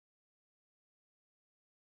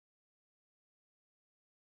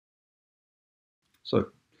So,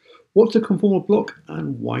 what's a conformal block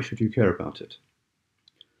and why should you care about it?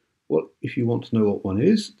 Well, if you want to know what one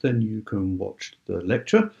is, then you can watch the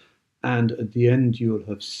lecture, and at the end you'll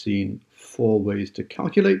have seen 4 ways to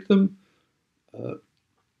calculate them,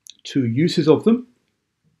 2 uses of them.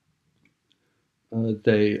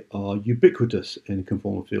 They are ubiquitous in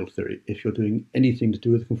conformal field theory. If you're doing anything to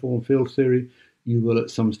do with conformal field theory, you will at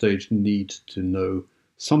some stage need to know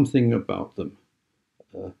something about them.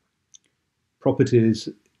 Properties,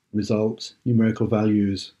 results, numerical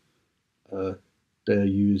values, they're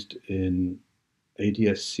used in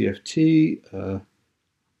ADS CFT,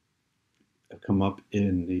 have come up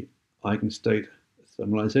in the eigenstate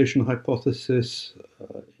thermalization hypothesis,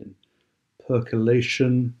 in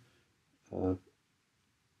percolation,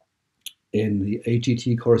 in the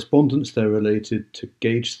AGT correspondence. They're related to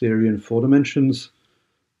gauge theory in 4 dimensions.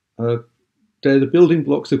 They're the building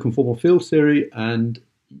blocks of conformal field theory, and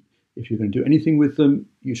if you're going to do anything with them,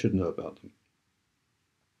 you should know about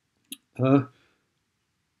them.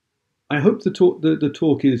 I hope the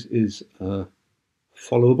talk is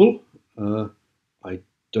followable. I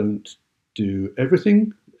don't do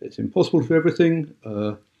everything. It's impossible to do everything.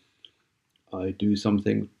 I do some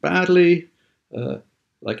things badly.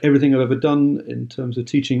 Like everything I've ever done in terms of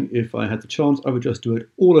teaching, if I had the chance, I would just do it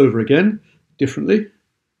all over again, differently,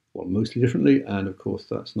 well, mostly differently, and of course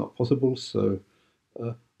that's not possible. So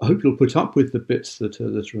I hope you'll put up with the bits that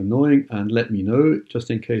are annoying and let me know,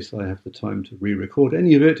 just in case I have the time to re-record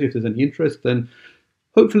any of it. If there's any interest, then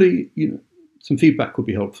hopefully some feedback would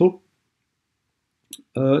be helpful.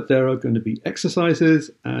 There are going to be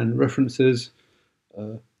exercises and references.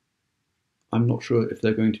 I'm not sure if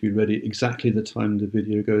they're going to be ready exactly the time the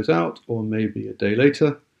video goes out, or maybe a day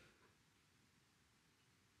later.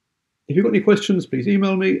 If you've got any questions, please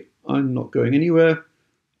email me. I'm not going anywhere.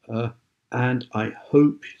 And I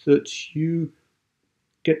hope that you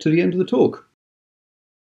get to the end of the talk.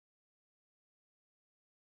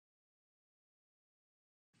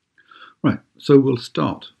 Right, so we'll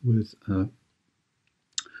start with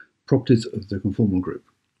properties of the conformal group.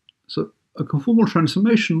 So a conformal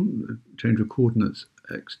transformation, change of coordinates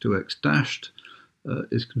x to x dashed,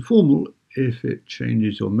 is conformal if it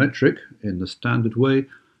changes your metric in the standard way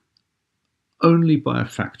only by a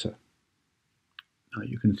factor.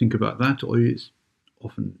 You can think about that, or it's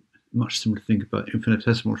often much simpler to think about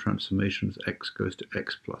infinitesimal transformations, x goes to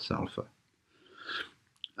x plus alpha.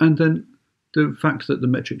 And then the fact that the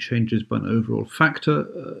metric changes by an overall factor,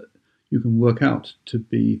 you can work out to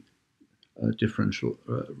be a differential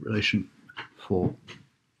relation for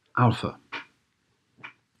alpha.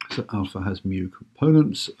 So alpha has mu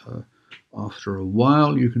components. After a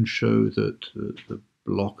while, you can show that the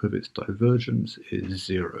block of its divergence is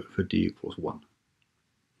 0 for d equals 1.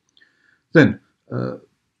 Then,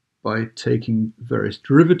 by taking various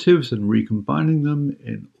derivatives and recombining them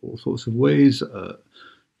in all sorts of ways,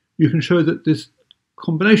 you can show that this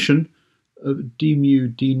combination of d mu,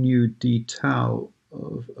 d nu, d tau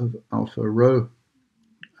of alpha rho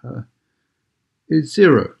is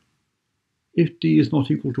 0 if d is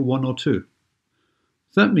not equal to 1 or 2.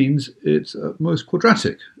 That means it's at most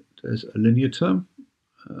quadratic. There's a linear term,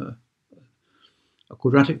 a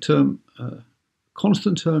quadratic term.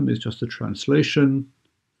 Constant term is just a translation.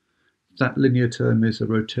 That linear term is a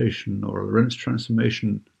rotation or a Lorentz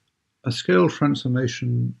transformation, a scale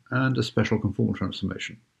transformation, and a special conformal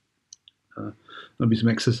transformation. There'll be some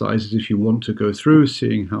exercises if you want to go through,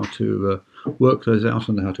 seeing how to work those out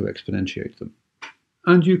and how to exponentiate them.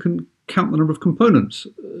 And you can count the number of components,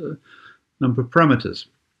 number of parameters.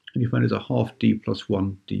 And you find it's a half d plus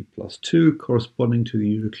 1, d plus 2, corresponding to the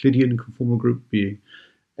Euclidean conformal group being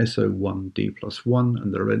SO1d plus 1,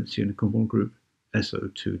 and the Lorentzian conformal group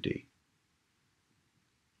SO2d.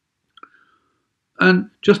 And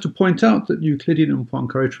just to point out that Euclidean and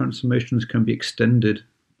Poincaré transformations can be extended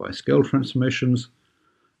by scale transformations,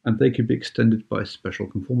 and they can be extended by special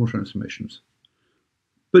conformal transformations.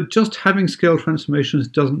 But just having scale transformations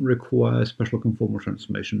doesn't require special conformal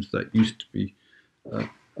transformations. That used to be a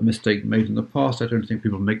mistake made in the past. I don't think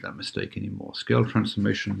people make that mistake anymore. Scale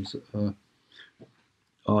transformations are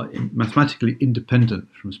mathematically independent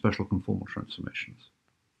from special conformal transformations.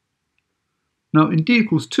 Now, in d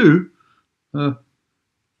equals 2, the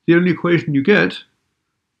only equation you get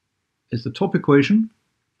is the top equation,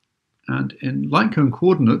 and in light cone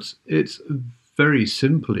coordinates, it's very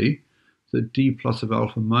simply that d plus of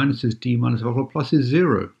alpha minus is d minus of alpha plus is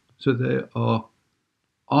 0. So there are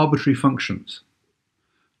arbitrary functions.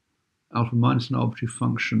 Alpha minus an arbitrary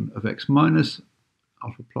function of x minus,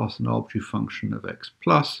 alpha plus an arbitrary function of x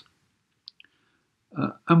plus.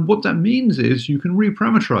 And what that means is you can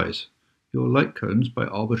reparameterize. your light cones by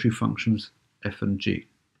arbitrary functions f and g.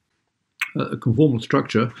 A conformal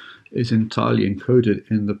structure is entirely encoded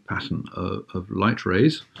in the pattern of light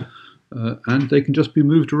rays, and they can just be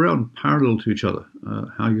moved around parallel to each other,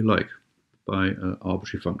 how you like, by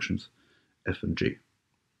arbitrary functions f and g.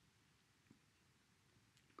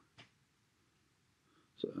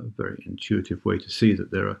 So a very intuitive way to see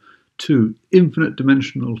that there are two infinite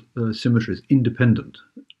dimensional symmetries, independent,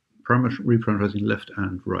 reparameterizing left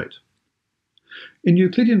and right. In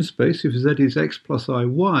Euclidean space, if z is x plus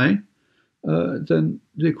iy, then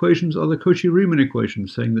the equations are the Cauchy-Riemann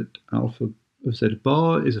equations, saying that alpha of z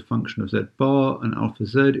bar is a function of z bar and alpha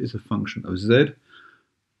z is a function of z.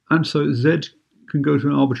 And so z can go to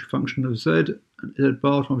an arbitrary function of z, and z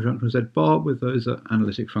bar to an arbitrary function of z bar, with those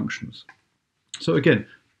analytic functions. So again,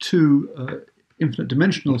 two infinite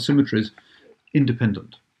dimensional symmetries,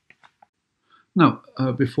 independent. Now,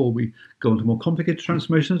 before we go on to more complicated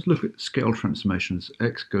transformations, look at scale transformations.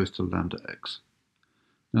 X goes to lambda x.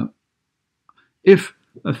 Now, if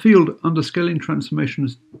a field under scaling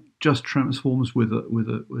transformations just transforms with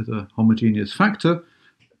a homogeneous factor,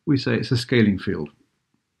 we say it's a scaling field.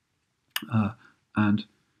 And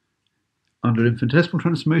under infinitesimal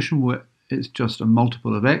transformation, where it's just a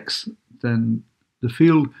multiple of x, then the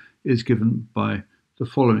field is given by the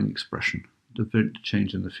following expression, the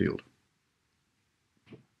change in the field.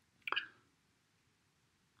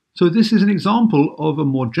 So this is an example of a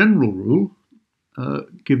more general rule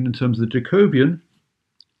given in terms of the Jacobian,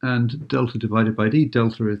 and delta divided by d.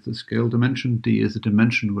 Delta is the scale dimension, d is the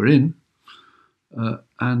dimension we're in,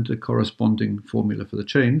 and a corresponding formula for the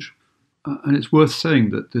change. And it's worth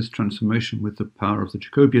saying that this transformation with the power of the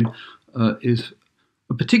Jacobian is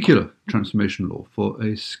a particular transformation law for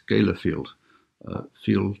a scalar field.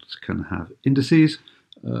 Fields can have indices,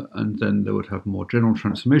 and then they would have more general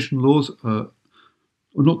transformation laws.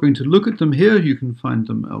 We're not going to look at them here, you can find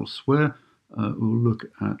them elsewhere. We'll look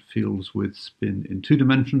at fields with spin in 2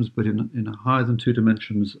 dimensions, but in a higher than 2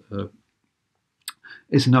 dimensions,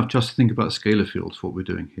 it's enough just to think about scalar fields, what we're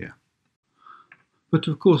doing here. But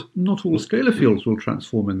of course, not all scalar fields will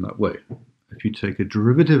transform in that way. If you take a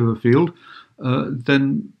derivative of a field,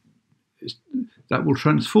 then that will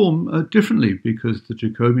transform differently, because the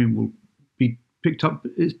Jacobian will be picked up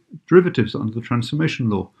its derivatives under the transformation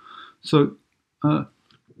law. So,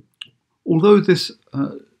 although this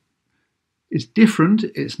is different,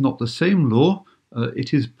 it's not the same law,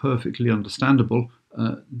 it is perfectly understandable.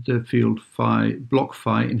 The field phi, block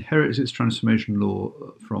phi, inherits its transformation law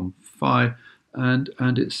from phi, and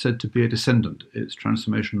it's said to be a descendant. Its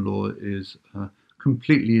transformation law is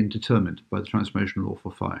completely indeterminate by the transformation law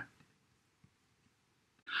for phi.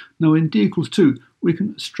 Now in d equals 2, we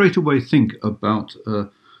can straight away think about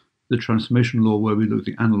the transformation law where we look at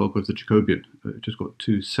the analogue of the Jacobian. It's just got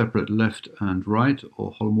 2 separate left and right,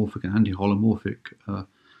 or holomorphic and anti-holomorphic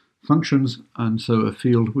functions, and so a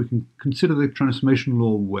field, we can consider the transformation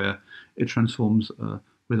law where it transforms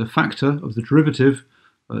with a factor of the derivative,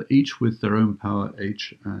 each with their own power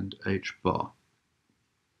h and h bar.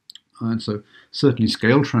 And so certainly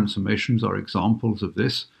scale transformations are examples of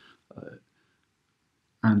this,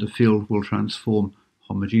 and a field will transform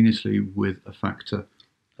homogeneously with a factor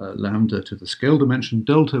lambda to the scale dimension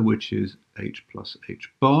delta, which is h plus h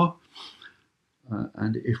bar.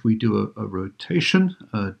 And if we do a rotation,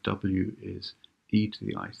 w is e to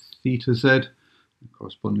the I theta z, and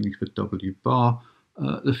correspondingly for w bar,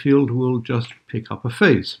 the field will just pick up a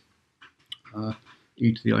phase,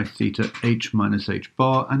 e to the I theta h minus h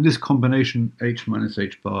bar, and this combination h minus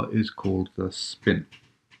h bar is called the spin.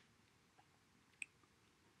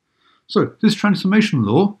 So this transformation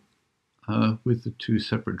law, with the 2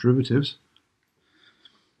 separate derivatives,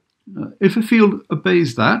 if a field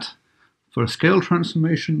obeys that, for a scale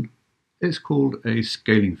transformation, it's called a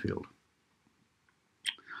scaling field.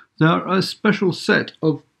 There are a special set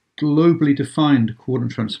of globally defined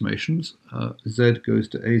coordinate transformations, z goes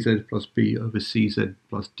to az plus b over cz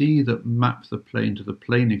plus d, that map the plane to the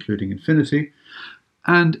plane including infinity,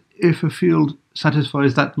 and if a field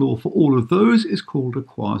satisfies that law for all of those, it's called a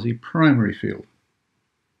quasi-primary field.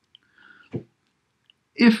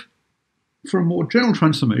 If, for a more general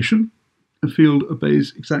transformation, a field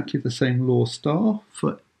obeys exactly the same law star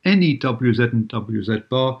for any wz and wz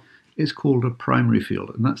bar, it's called a primary field,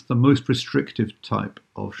 and that's the most restrictive type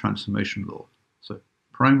of transformation law. So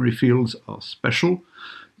primary fields are special.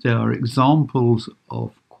 They are examples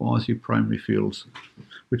of quasi-primary fields,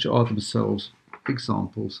 which are themselves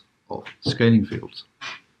examples of scaling fields.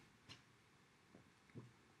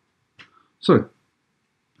 So,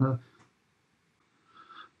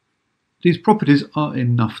 These properties are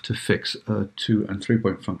enough to fix a 2- and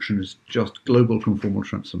 3-point function as just global conformal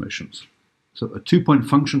transformations. So a 2-point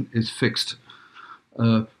function is fixed.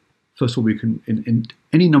 First of all, we can, in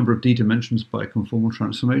any number of d dimensions by conformal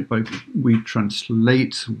transformation, we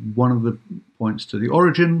translate one of the points to the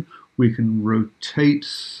origin. We can rotate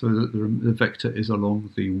so that the vector is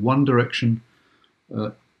along the one direction.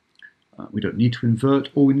 We don't need to invert.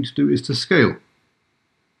 All we need to do is to scale.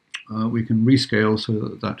 We can rescale so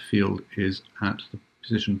that that field is at the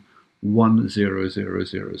position 1, 0, 0,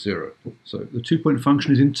 0, 0. So the 2-point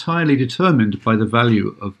function is entirely determined by the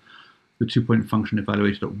value of the 2-point function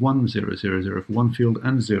evaluated at 1, 0, 0, 0 for one field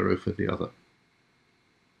and 0 for the other.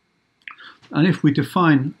 And if we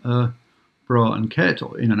define bra and ket,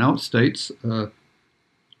 or in and out states,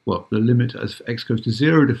 well, the limit as x goes to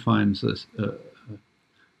 0 defines as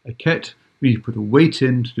a ket. We need to put a weight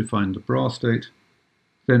in to define the bra state.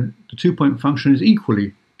 Then the 2-point function is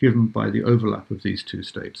equally given by the overlap of these two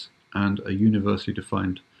states and a universally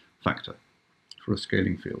defined factor for a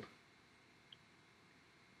scaling field.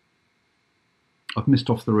 I've missed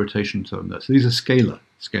off the rotation term there. So these are scalar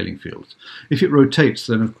scaling fields. If it rotates,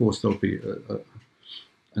 then of course there'll be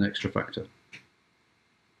an extra factor.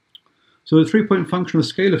 So the 3-point function of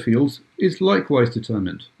scalar fields is likewise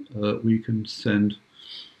determined. We can send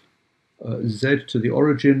z to the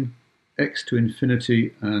origin, x to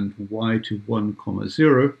infinity, and y to 1,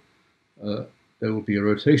 0. There will be a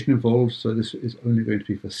rotation involved, so this is only going to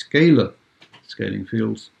be for scalar scaling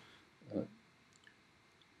fields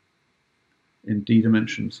in d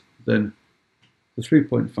dimensions. Then the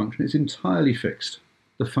 3-point function is entirely fixed,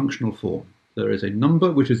 the functional form. There is a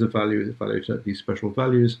number, which is a value evaluated at these special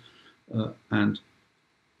values, and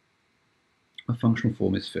a functional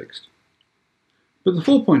form is fixed. But the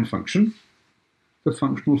 4-point function, the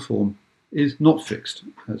functional form, is not fixed,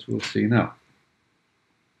 as we'll see now.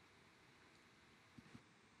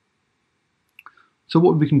 So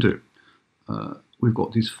what we can do, we've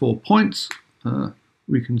got these 4 points.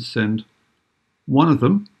 We can send one of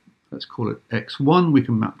them, let's call it x1, we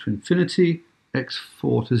can map to infinity,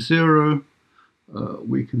 x4 to 0.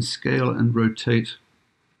 We can scale and rotate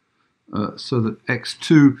so that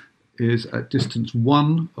x2 is at distance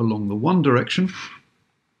 1 along the 1 direction.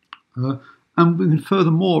 And we can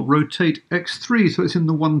furthermore rotate x3 so it's in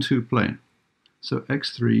the 1, 2 plane. So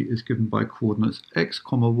x3 is given by coordinates x,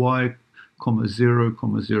 y, 0,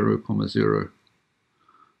 0, 0.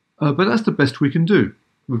 But that's the best we can do.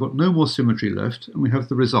 We've got no more symmetry left, and we have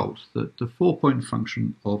the result that the 4-point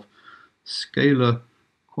function of scalar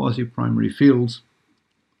quasi-primary fields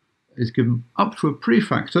is given up to a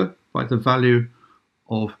prefactor by the value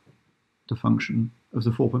of the function of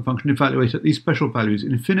the 4-point function evaluated at these special values,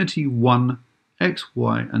 infinity, 1, x,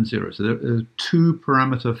 y, and 0. So there are a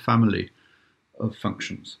 2-parameter family of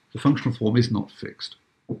functions. The functional form is not fixed.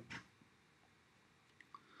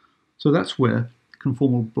 So that's where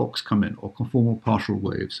conformal blocks come in, or conformal partial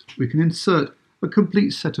waves. We can insert a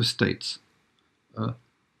complete set of states,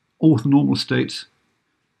 orthonormal states,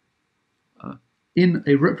 in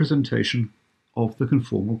a representation of the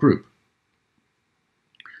conformal group.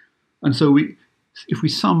 And so if we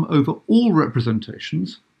sum over all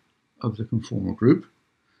representations of the conformal group,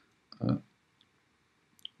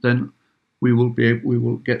 then we will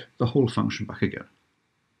get the whole function back again.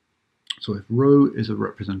 So if rho is a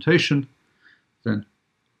representation, then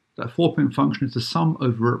that 4-point function is the sum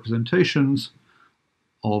over representations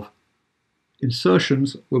of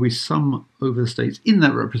insertions where we sum over the states in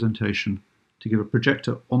that representation to give a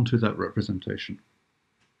projector onto that representation.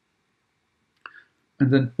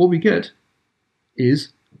 And then what we get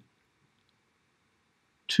is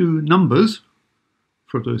 2 numbers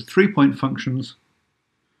for those 3-point functions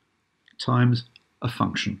times a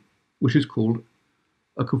function, which is called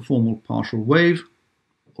a conformal partial wave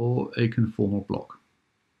or a conformal block.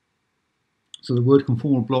 So the word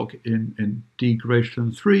conformal block in d greater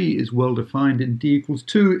than 3 is well defined. In d equals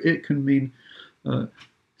 2, it can mean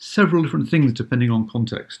several different things depending on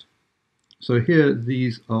context. So here,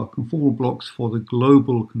 these are conformal blocks for the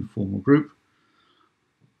global conformal group.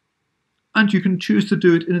 And you can choose to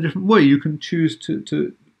do it in a different way. You can choose to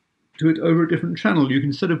do it over a different channel. You can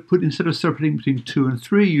instead of separating between 2 and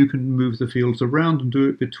 3, you can move the fields around and do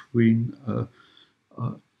it between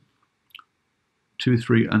 2,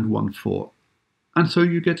 3, and 1, 4. And so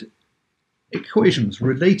you get equations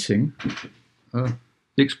relating the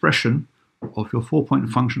expression of your 4-point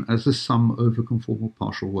function as the sum over conformal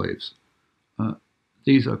partial waves.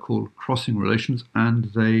 These are called crossing relations, and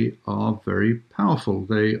they are very powerful.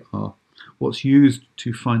 They are what's used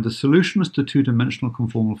to find the solutions to 2-dimensional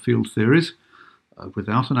conformal field theories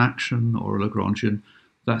without an action or a Lagrangian.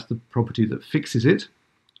 That's the property that fixes it.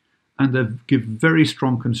 And they give very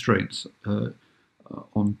strong constraints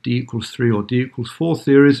on d equals 3 or d equals 4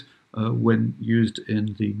 theories when used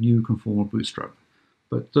in the new conformal bootstrap.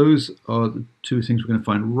 But those are the two things we're going to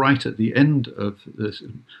find right at the end of this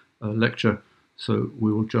lecture. So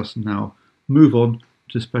we will just now move on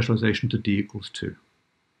to specialization to d equals 2.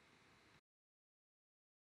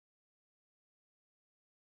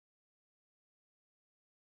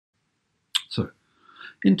 So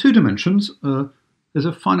in 2 dimensions, there's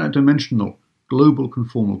a finite dimensional global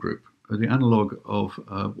conformal group, the analog of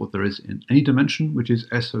what there is in any dimension, which is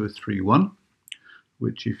SO31,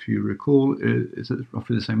 which, if you recall, is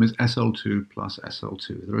roughly the same as SL2 plus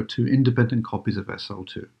SL2. There are 2 independent copies of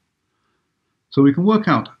SL2. So we can work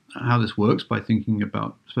out how this works by thinking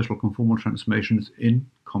about special conformal transformations in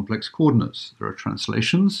complex coordinates. There are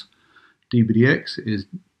translations. d by dx is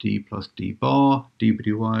d plus d bar, d by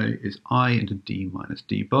dy is I into d minus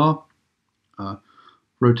d bar.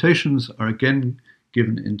 Rotations are again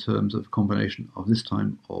given in terms of a combination of this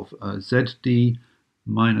time of zd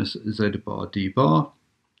minus z bar d bar,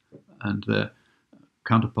 and their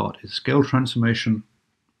counterpart is scale transformation,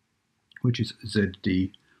 which is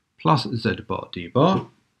zd plus z bar d bar.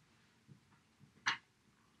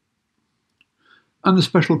 And the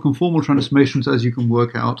special conformal transformations, as you can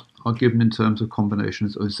work out, are given in terms of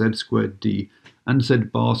combinations of z squared d and z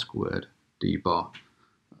bar squared d bar.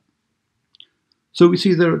 So we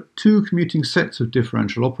see there are 2 commuting sets of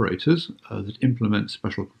differential operators that implement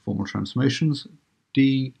special conformal transformations: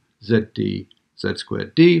 d, zd, z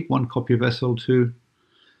squared d, 1 copy of SL2,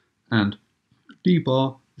 and d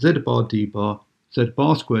bar, z bar d bar, z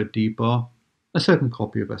bar squared d bar, a second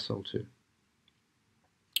copy of SL2.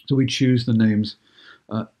 So we choose the names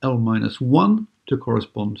L-1 to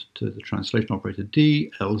correspond to the translation operator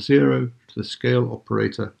d, L0 to the scale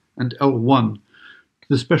operator, and L1 to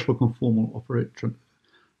the special conformal operator.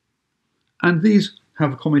 And these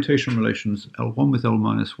have commutation relations. L1 with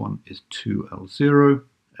L-1 is 2L0,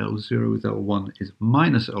 L0 with L1 is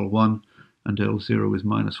minus L1, and L0 with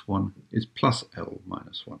minus 1 is plus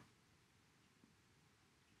L-1.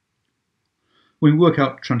 When we work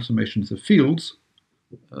out transformations of fields,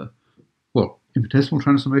 infinitesimal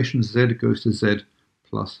transformation, z goes to z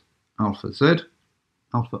plus alpha z,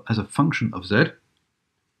 alpha as a function of z.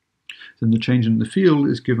 Then the change in the field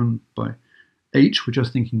is given by h, we're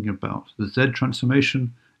just thinking about the z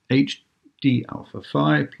transformation, h d alpha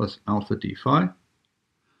phi plus alpha d phi.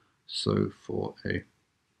 So for a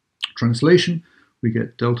translation, we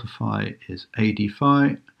get delta phi is a d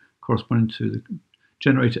phi, corresponding to the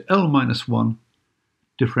generator L-1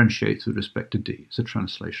 differentiates with respect to d. It's a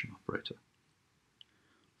translation operator.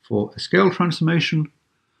 For a scale transformation,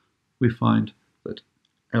 we find that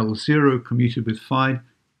L0 commuted with phi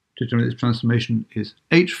to generate this transformation is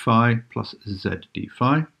h phi plus z d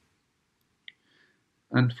phi.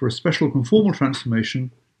 And for a special conformal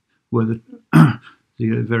transformation, where the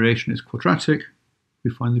variation is quadratic,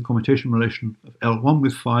 we find the commutation relation of L1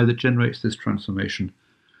 with phi that generates this transformation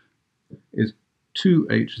is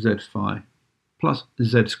 2hz phi plus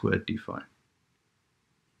z squared d phi,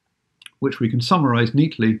 which we can summarize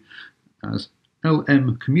neatly as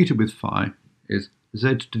Lm commuted with phi is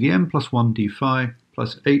z to the m plus 1 d phi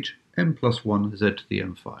plus h m plus 1 z to the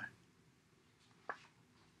m phi.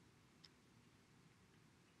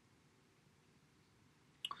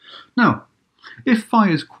 Now, if phi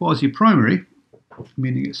is quasi-primary,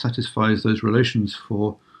 meaning it satisfies those relations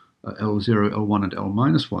for L0, L1 and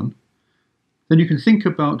L-1, then you can think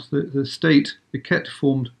about the state, the ket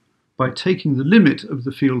formed by taking the limit of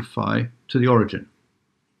the field phi to the origin.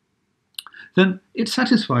 Then it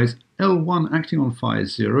satisfies L1 acting on phi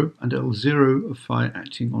is 0, and L0 of phi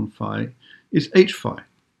acting on phi is h phi.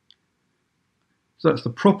 So that's the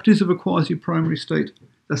properties of a quasi-primary state.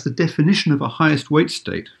 That's the definition of a highest weight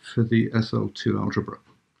state for the SL2 algebra.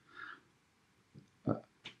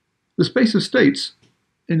 The space of states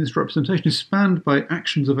in this representation is spanned by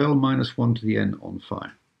actions of L-1 to the n on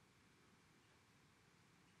phi.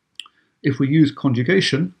 If we use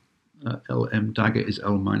conjugation, Lm dagger is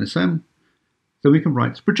L-m, then we can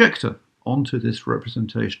write the projector onto this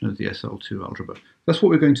representation of the SL2 algebra. That's what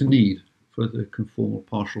we're going to need for the conformal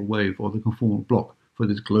partial wave or the conformal block for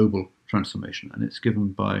this global transformation, and it's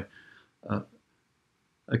given by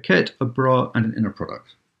a ket, a bra, and an inner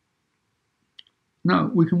product.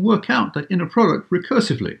 Now we can work out that inner product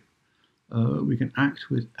recursively. We can act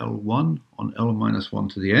with L1 on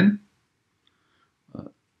L-1 to the n.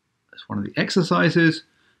 That's one of the exercises.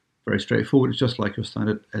 Very straightforward. It's just like your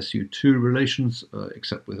standard SU2 relations,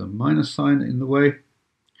 except with a minus sign in the way. And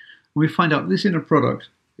we find out this inner product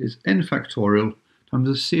is n factorial times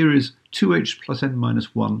a series 2h plus n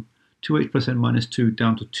minus 1, 2h plus n minus 2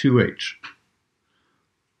 down to 2h.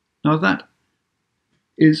 Now that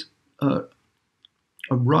is a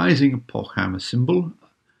rising Pochhammer symbol.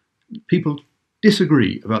 People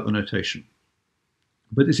disagree about the notation,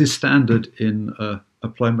 but this is standard in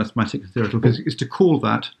applied mathematics and theoretical physics, is to call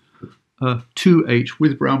that 2h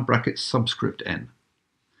with round brackets subscript n.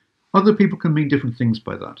 Other people can mean different things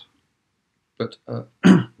by that, but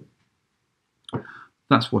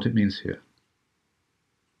that's what it means here.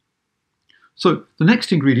 So the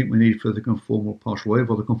next ingredient we need for the conformal partial wave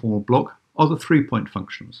or the conformal block are the 3-point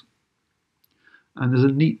functions. And there's a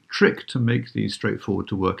neat trick to make these straightforward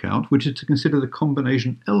to work out, which is to consider the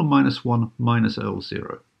combination L minus 1 minus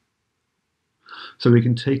L0. So we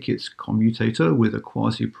can take its commutator with a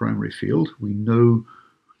quasi-primary field. We know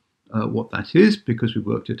what that is because we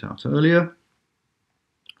worked it out earlier.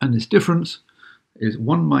 And this difference is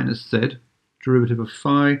 1 minus z, derivative of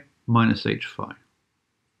phi minus h phi.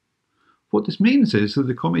 What this means is that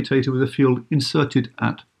the commutator with a field inserted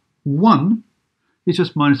at 1 is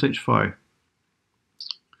just minus h phi.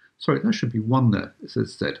 Sorry, that should be 1 there. It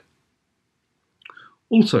says z.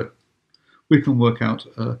 Also, we can work out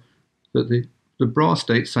that the bra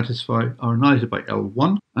states satisfy are annihilated by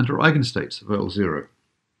L1 and are eigenstates of L0.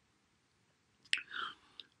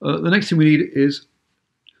 The next thing we need is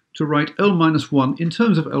to write L minus 1 in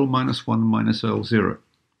terms of L minus 1 minus L0.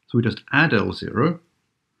 So we just add L0,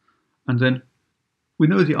 and then we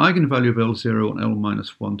know the eigenvalue of L0 on L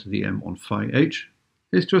minus 1 to the m on phi h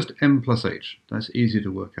is just m plus h. That's easy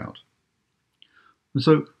to work out. And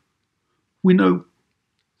so we know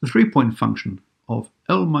the 3-point function of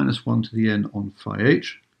L minus 1 to the n on phi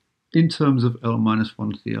h in terms of L minus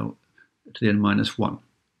 1 to the n minus 1.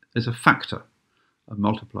 There's a factor of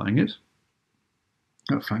multiplying it.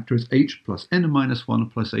 That factor is h plus n minus 1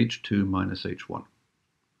 plus h2 minus h1.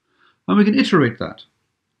 And we can iterate that.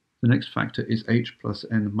 The next factor is h plus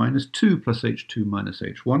n minus 2 plus h2 minus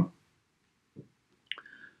h1.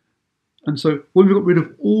 And so when we got rid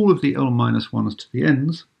of all of the L minus 1s to the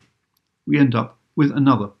n's, we end up with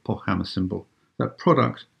another Pochhammer symbol. That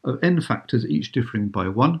product of n factors, each differing by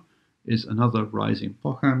 1, is another rising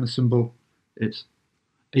Pochhammer symbol. It's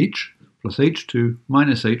h plus h2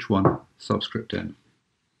 minus h1 subscript n.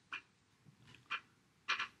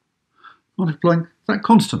 Multiplying that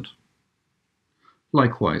constant.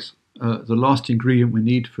 Likewise, the last ingredient we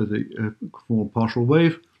need for the conformal partial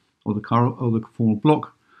wave, or the conformal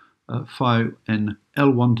block, phi n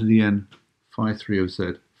L1 to the n, phi 3 of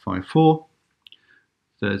z, phi 4.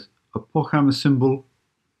 There's a Pochhammer symbol,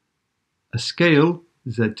 a scale,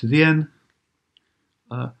 z to the n,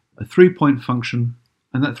 a 3-point function,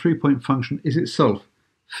 and that 3-point function is itself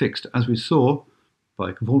fixed, as we saw,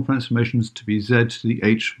 by conformal transformations to be z to the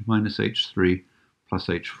h minus h3 plus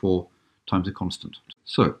h4 times a constant.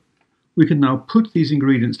 So we can now put these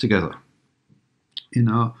ingredients together in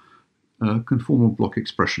our conformal block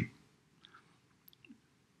expression.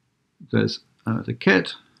 There's the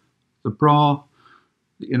ket, the bra,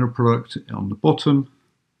 the inner product on the bottom,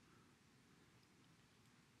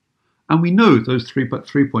 and we know those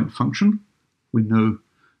 3-point function. We know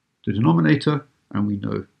the denominator, and we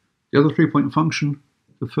know the other 3-point function.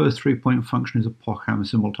 The first 3-point function is a Pochhammer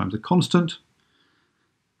symbol times a constant.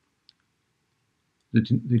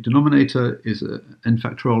 The denominator is n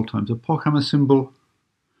factorial times a Pochhammer symbol.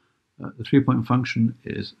 The 3-point function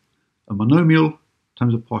is a monomial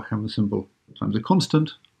times a Pochhammer symbol times a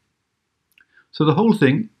constant. So the whole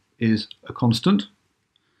thing is a constant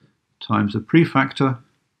times a prefactor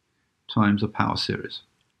times a power series,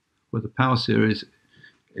 where the power series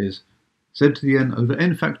is z to the n over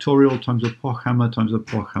n factorial times a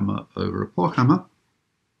Pochhammer over a Pochhammer.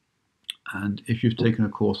 And if you've taken a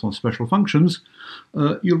course on special functions,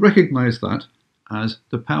 you'll recognize that as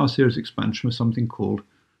the power series expansion of something called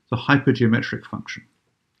the hypergeometric function,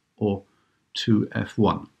 or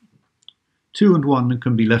 2f1. 2 and 1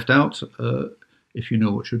 can be left out if you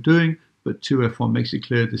know what you're doing, but 2f1 makes it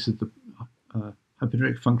clear this is the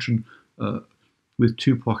hypergeometric function with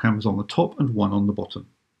 2 Pochhammers on the top and 1 on the bottom.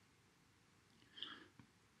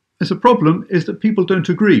 As a problem is that people don't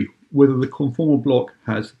agree whether the conformal block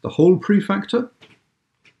has the whole prefactor,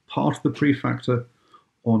 part of the prefactor,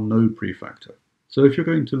 or no prefactor. So if you're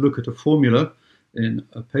going to look at a formula in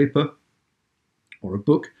a paper or a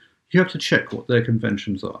book, you have to check what their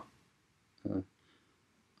conventions are.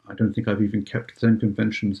 I don't think I've even kept the same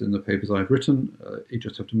conventions in the papers I've written. You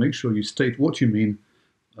just have to make sure you state what you mean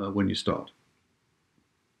when you start.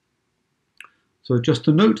 So just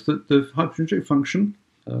to note that the hypergeometric function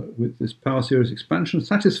with this power series expansion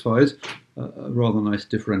satisfies a rather nice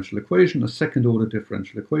differential equation, a second-order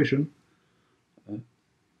differential equation.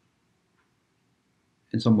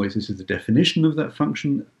 In some ways, this is the definition of that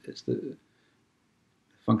function. It's the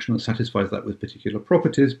function that satisfies that with particular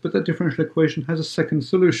properties, but that differential equation has a second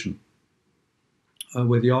solution,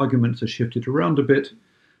 where the arguments are shifted around a bit,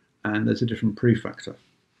 and there's a different prefactor.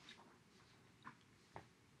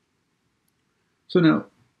 So now,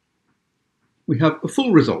 we have a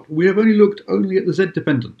full result. We have only looked only at the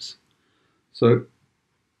z-dependence. So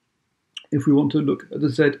if we want to look at the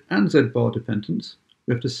z and z bar dependence,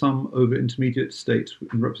 we have to sum over intermediate states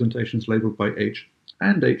in representations labelled by h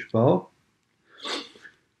and h bar.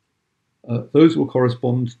 Those will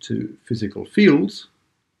correspond to physical fields.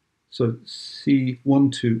 So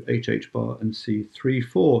C12 HH bar and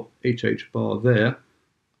C34 HH bar there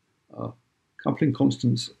are coupling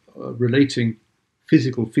constants relating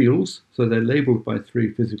physical fields, so they're labelled by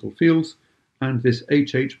 3 physical fields, and this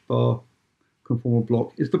HH bar conformal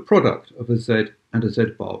block is the product of a Z and a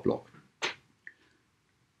Z bar block.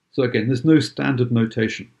 So again, there's no standard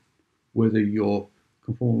notation, whether your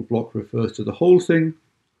conformal block refers to the whole thing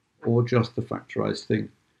or just the factorized thing.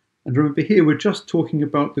 And remember here, we're just talking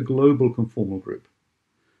about the global conformal group.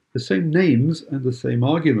 The same names and the same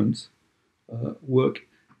arguments work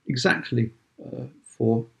exactly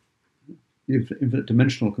for the infinite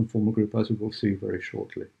dimensional conformal group, as we will see very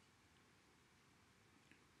shortly.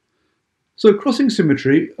 So crossing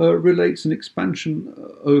symmetry relates an expansion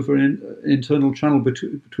over an internal channel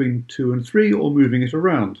between 2 and 3, or moving it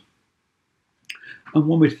around. And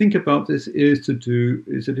one way to think about this is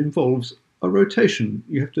it involves a rotation.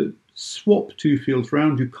 You have to swap 2 fields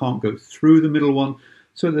around. You can't go through the middle one,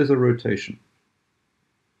 so there's a rotation.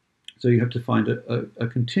 So you have to find a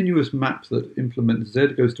continuous map that implements z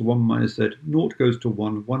goes to 1 minus z, 0 goes to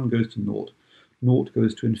 1, 1 goes to 0, 0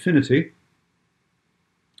 goes to infinity.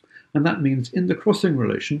 And that means in the crossing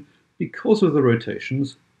relation, because of the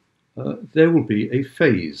rotations, there will be a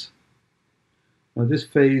phase. Now this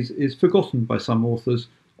phase is forgotten by some authors,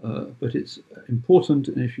 but it's important,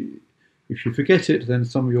 and if you forget it, then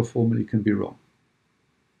some of your formulae can be wrong.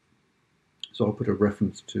 So I'll put a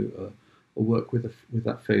reference to a work with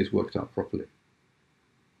that phase worked out properly.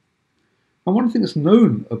 And one thing that's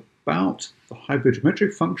known about the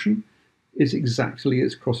hypergeometric function is exactly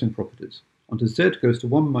its crossing properties. Onto z goes to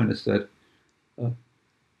 1 minus z,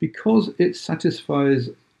 because it satisfies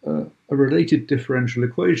a related differential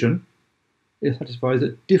equation, it satisfies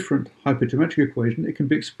a different hypergeometric equation. It can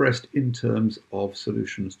be expressed in terms of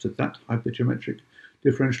solutions to that hypergeometric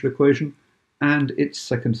differential equation and its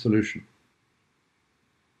second solution.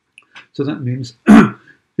 So that means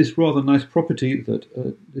this rather nice property that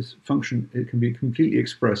this function, it can be completely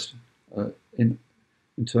expressed in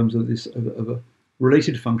terms of this of a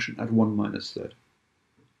related function at 1 minus z.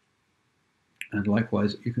 And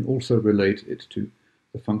likewise, you can also relate it to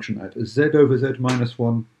the function at z over z minus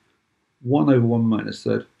 1, 1 over 1 minus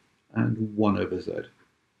z, and 1 over z.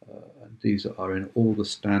 And these are in all the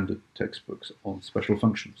standard textbooks on special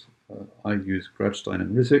functions. I use Gradstein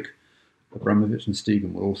and Rizek. Abramovich and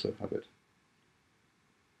Stegen will also have it.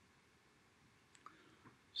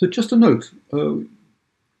 So just a note,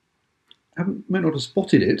 may not have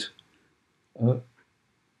spotted it, but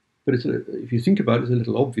if you think about it, it's a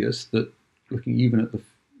little obvious that looking even at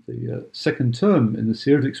the second term in the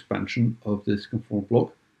series expansion of this conformal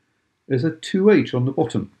block, there's a 2h on the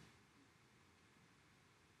bottom.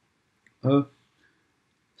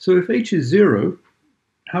 So if h is 0,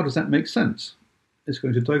 how does that make sense? It's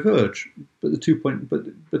going to diverge, but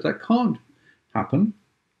but that can't happen.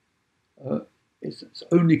 It's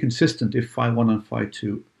only consistent if phi1 and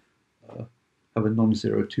phi2 have a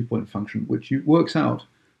non-zero 2-point function, which works out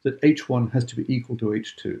that h1 has to be equal to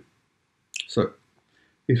h2. So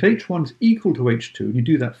if h1 is equal to h2, and you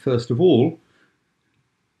do that first of all,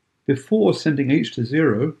 before sending h to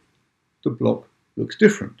 0, the block looks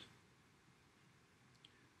different.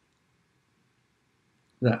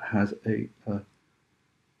 That has a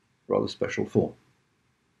rather special form.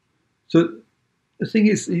 So the thing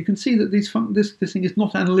is, you can see that this thing is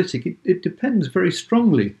not analytic. It depends very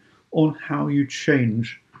strongly on how you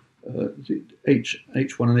change h1 and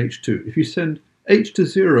h2. If you send h to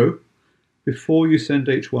 0 before you send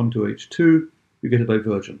h1 to h2, you get a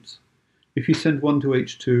divergence. If you send 1 to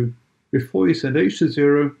h2 before you send h to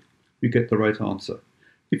 0, you get the right answer.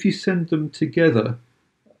 If you send them together,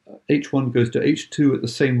 h1 goes to h2 at the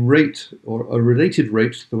same rate, or a related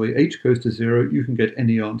rate to the way h goes to 0, you can get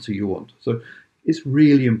any answer you want. So it's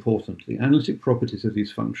really important. The analytic properties of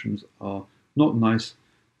these functions are not nice,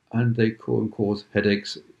 and they can cause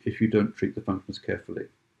headaches if you don't treat the functions carefully.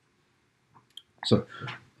 So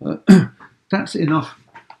that's enough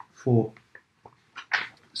for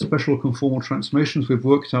special conformal transformations. We've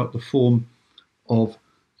worked out the form of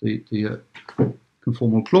the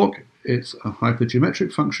conformal clock. It's a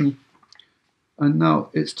hypergeometric function. And now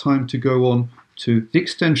it's time to go on to the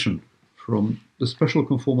extension from the special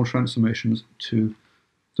conformal transformations to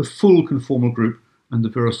the full conformal group and the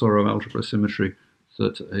Virasoro algebra symmetry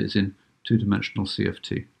that is in two-dimensional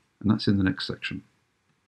CFT. And that's in the next section.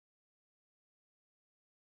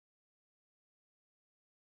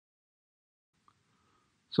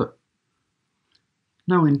 So,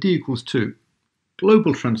 now in D equals 2,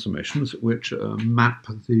 global transformations, which map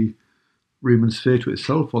the Riemann sphere to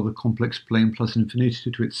itself, or the complex plane plus infinity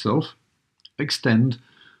to itself, extend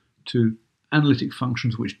to analytic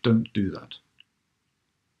functions which don't do that.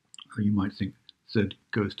 You might think z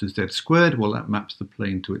goes to z squared. Well, that maps the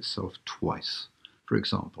plane to itself twice, for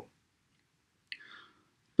example.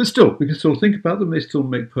 But still, we can still think about them. They still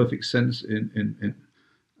make perfect sense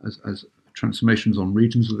as transformations on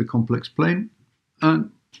regions of the complex plane.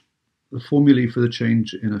 And the formulae for the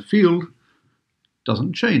change in a field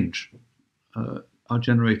doesn't change. Our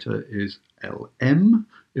generator is Lm.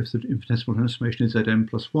 If the infinitesimal transformation is Zm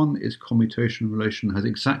plus 1, its commutation relation has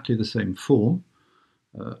exactly the same form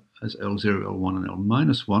as L0, L1, and L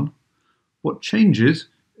minus 1. What changes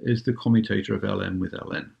is the commutator of Lm with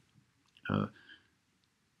Ln.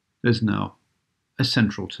 There's now a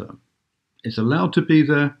central term. It's allowed to be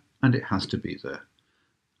there, and it has to be there.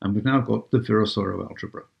 And we've now got the Virasoro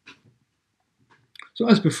algebra. So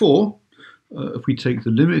as before, if we take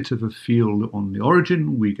the limit of a field on the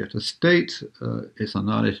origin, we get a state. It's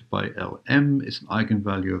annihilated by Lm. It's an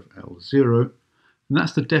eigenvalue of L0. And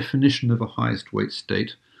that's the definition of a highest weight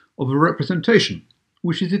state of a representation,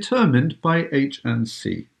 which is determined by H and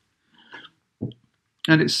C.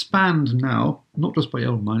 And it's spanned now, not just by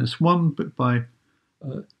L minus 1, but by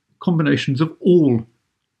combinations of all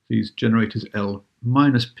these generators L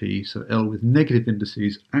minus P, so L with negative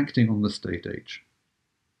indices acting on the state H.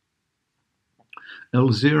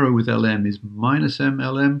 L0 with Lm is minus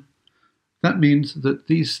mLm. That means that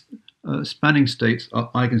these spanning states are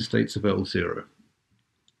eigenstates of L0.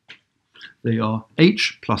 They are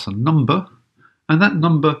H plus a number, and that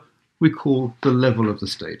number we call the level of the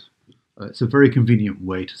state. It's a very convenient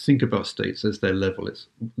way to think about states as their level. It's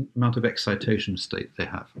the amount of excitation state they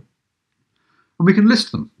have. And we can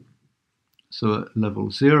list them. So at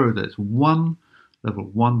level 0, there's 1. Level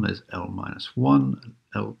 1, there's L minus 1.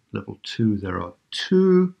 Level 2, there are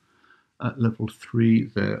 2. At level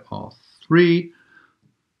 3, there are 3.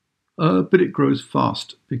 But it grows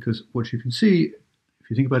fast, because what you can see, if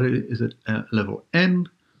you think about it, is that at level n,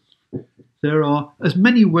 there are as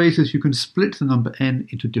many ways as you can split the number n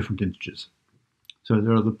into different integers. So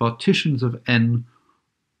there are the partitions of n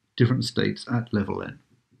different states at level n.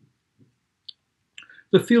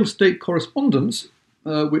 The field state correspondence,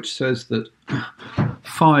 which says that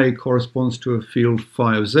phi corresponds to a field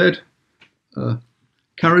phi of z,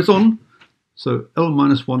 carries on. So L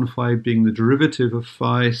minus 1 phi being the derivative of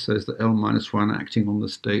phi says that L minus 1 acting on the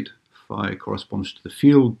state phi corresponds to the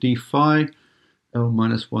field d phi. L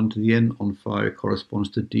minus 1 to the n on phi corresponds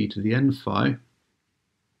to d to the n phi.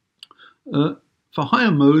 For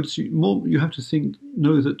higher modes, you have to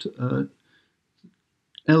know that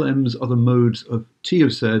LMs are the modes of T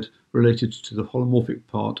of Z related to the holomorphic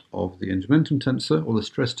part of the momentum tensor or the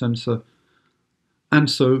stress tensor. And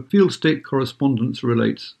so field state correspondence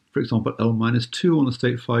relates, for example, L minus 2 on the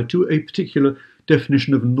state phi to a particular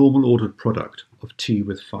definition of a normal ordered product of T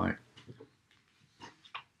with phi.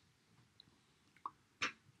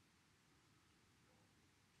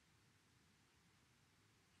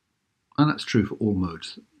 And that's true for all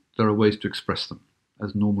modes. There are ways to express them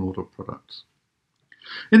as normal ordered products.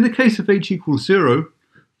 In the case of H equals 0,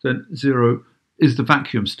 then 0 is the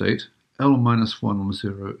vacuum state. L minus 1 on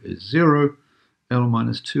 0 is 0. L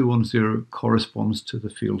minus 2 on 0 corresponds to the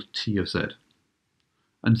field T of Z.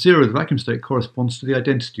 And 0, the vacuum state, corresponds to the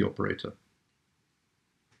identity operator.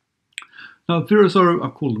 Now, Virasoro, I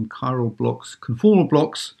call them chiral blocks. Conformal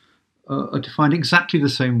blocks are defined exactly the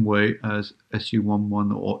same way as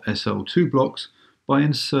SU11 or SL2 blocks by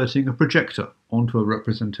inserting a projector onto a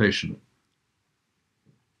representation.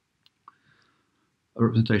 A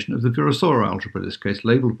representation of the Virasoro algebra, in this case,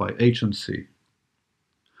 labelled by H and C.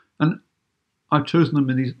 And I've chosen them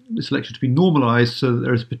in this lecture to be normalized so that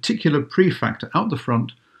there is a particular prefactor out the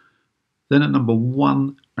front, then a number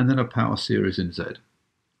 1, and then a power series in Z.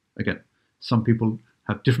 Again, some people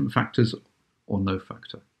have different factors or no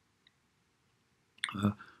factor.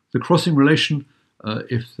 The crossing relation,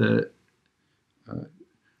 if the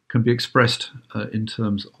can be expressed in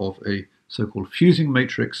terms of a so-called fusing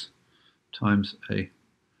matrix times a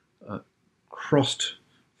crossed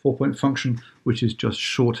 4-point function, which is just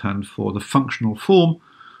shorthand for the functional form.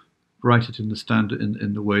 Write it in the standard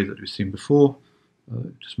in the way that we've seen before.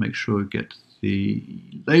 Just make sure you get the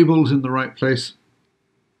labels in the right place,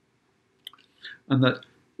 and that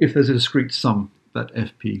if there's a discrete sum, that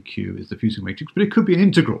FPQ is the fusing matrix. But it could be an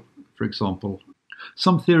integral, for example.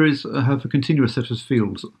 Some theories have a continuous set of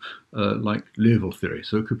fields, like Liouville theory,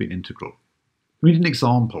 so it could be an integral. We need an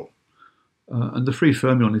example. And the free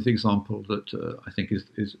fermion is the example that I think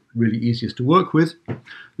is really easiest to work with.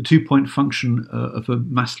 The 2-point function of a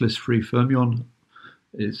massless free fermion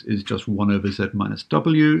is just 1 over z minus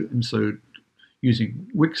w. And so using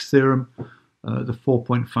Wick's theorem, the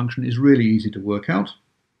 4-point function is really easy to work out.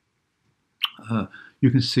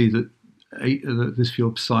 You can see that this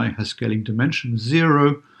field psi has scaling dimension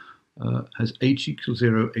 0, has h equals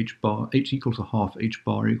 0, h equals a half, h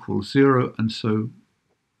bar equals 0, and so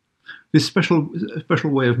this special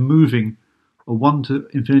way of moving a 1 to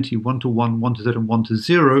infinity, 1 to 1, 1 to z, and 1 to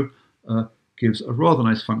 0 gives a rather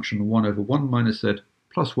nice function, 1 over 1 minus z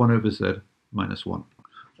plus 1 over z minus 1.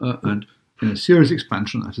 And in a series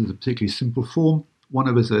expansion, that is a particularly simple form, 1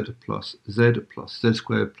 over z plus z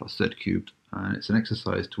squared plus z cubed. And it's an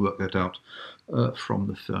exercise to work that out from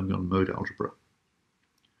the fermion mode algebra.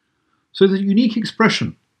 So the unique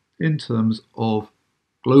expression in terms of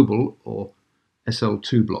global or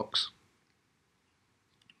SL2 blocks.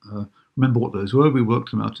 Remember what those were. We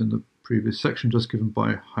worked them out in the previous section, just given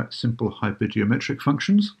by simple hypergeometric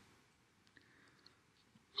functions.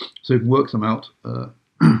 So you can work them out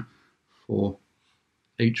for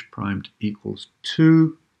h primed equals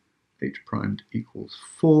 2, h primed equals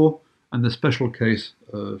 4, and the special case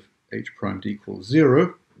of h primed equals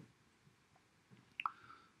 0.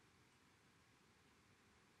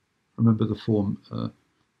 Remember the form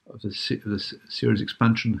of the series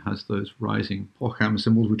expansion has those rising Pocham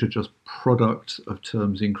symbols, which are just products of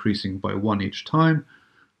terms increasing by 1 each time.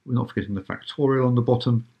 We're not forgetting the factorial on the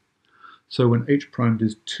bottom. So when h primed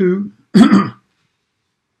is 2,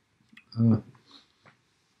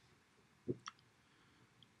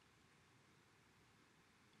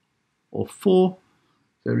 or 4,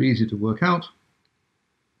 they're easy to work out.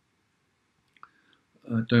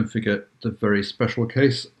 Don't forget the very special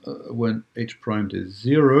case when h primed is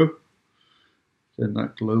 0, then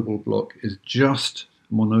that global block is just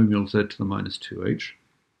monomial z to the minus 2h.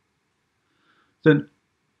 Then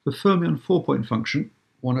the fermion 4-point function,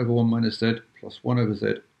 1 over 1 minus z plus 1 over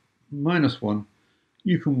z minus 1,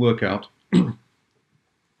 you can work out in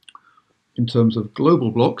terms of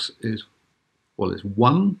global blocks is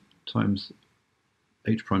 1 times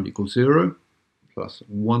h primed equals 0 plus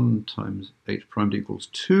 1 times h primed equals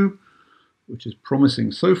 2, which is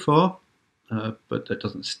promising so far, but that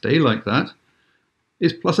doesn't stay like that,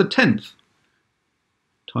 is plus a tenth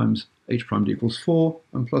times h primed equals 4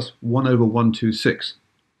 and plus 1 over 126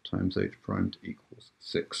 times h primed equals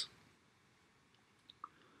 6.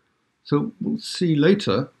 So we'll see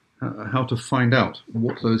later how to find out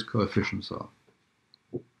what those coefficients are.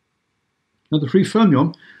 Now the free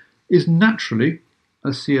fermion is naturally a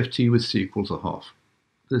CFT with C equals a half.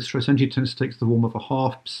 The stress energy tends to take the form of a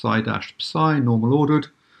half psi dashed psi, normal ordered.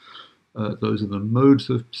 Those are the modes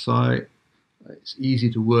of psi. It's easy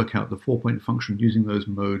to work out the 4-point function using those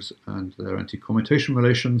modes and their anti-commutation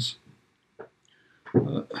relations.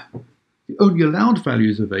 The only allowed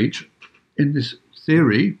values of h in this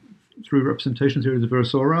theory, through representation theory of the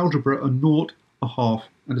Virasoro algebra, are 0, a half,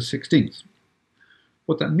 and a 16th.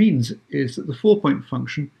 What that means is that the 4-point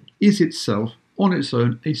function is itself, on its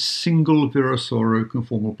own, a single Virasoro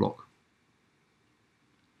conformal block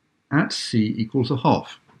at C equals a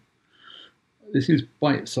half. This is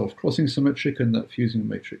by itself crossing symmetric, and that fusing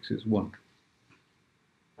matrix is 1.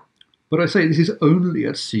 But I say this is only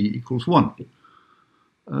at C equals 1.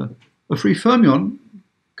 A free fermion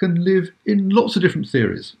can live in lots of different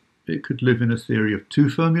theories. It could live in a theory of 2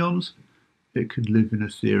 fermions. It could live in a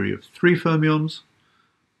theory of 3 fermions.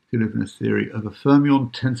 It could live in a theory of a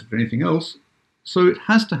fermion, tenth of anything else. So it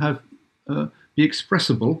has to have be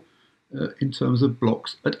expressible in terms of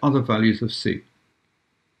blocks at other values of C.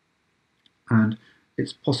 And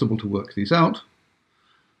it's possible to work these out.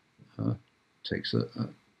 Takes a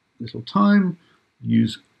little time.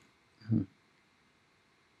 Use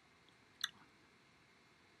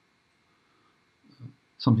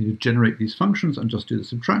something to generate these functions and just do the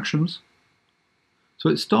subtractions. So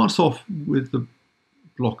it starts off with the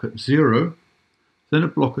block at 0, then a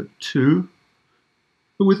block at 2,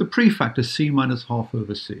 but with the prefactor c minus half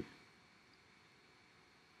over c.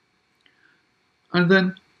 And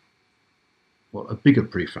then well, a bigger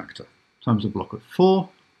prefactor, times a block of 4,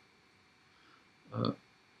 a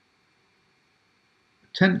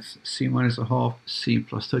tenth, c minus a half, c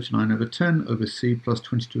plus 39 over 10 over c plus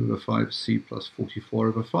 22 over 5, c plus 44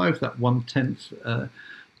 over 5. That 1/10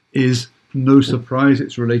 is no surprise,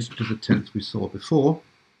 it's related to the tenth we saw before.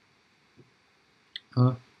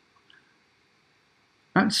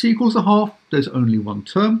 At c equals a half, there's only one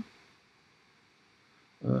term.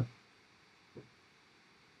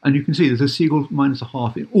 And you can see there's a c equals minus a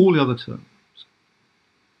half in all the other terms.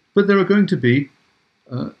 But there are going to be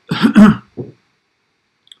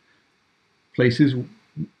places,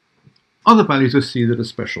 other values of c that are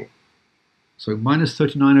special. So minus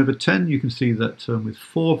 39 over 10, you can see that term with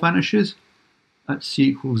 4 vanishes. At c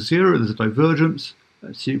equals 0, there's a divergence.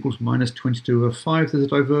 At c equals minus 22 over 5, there's a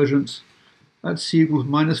divergence. At c equals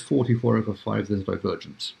minus 44 over 5, there's a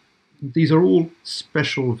divergence. These are all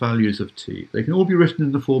special values of t. They can all be written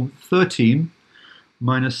in the form 13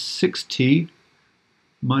 minus 6t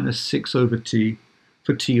minus 6 over t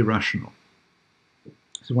for t rational.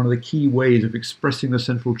 So one of the key ways of expressing the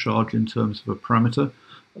central charge in terms of a parameter.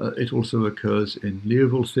 It also occurs in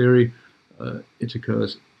Liouville theory. It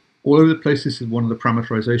occurs all over the place. This is one of the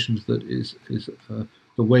parameterizations that is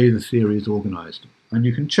the way the theory is organized. And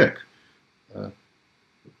you can check.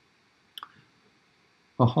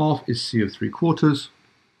 A half is c of 3/4.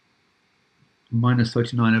 Minus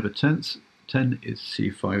 39 over 10 is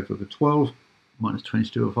c5 over 12. Minus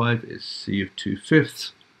 22 over 5 is c of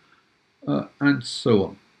 2/5. And so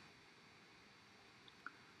on.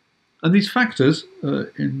 And these factors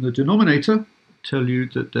in the denominator tell you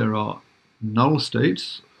that there are null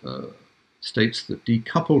states, states that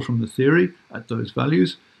decouple from the theory at those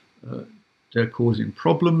values. They're causing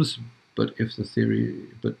problems, but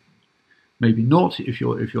maybe not if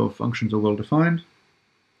your functions are well defined.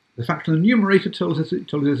 The factor in the numerator tells you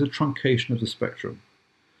there's a truncation of the spectrum.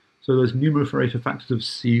 So those numerator factors of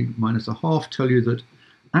c minus a half tell you that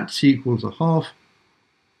at c equals a half,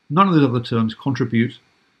 none of those other terms contribute.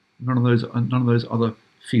 None of those other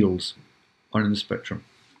fields are in the spectrum.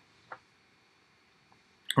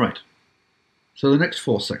 All right. So the next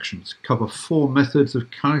 4 sections cover 4 methods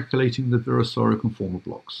of calculating the Virasoro conformal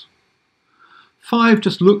blocks. 5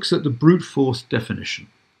 just looks at the brute force definition.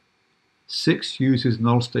 6 uses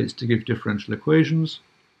null states to give differential equations.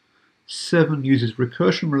 7 uses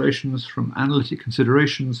recursion relations from analytic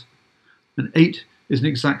considerations. And 8 is an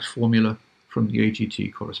exact formula from the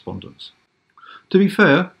AGT correspondence. To be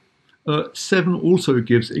fair, 7 also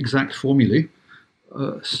gives exact formulae,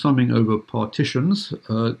 summing over partitions.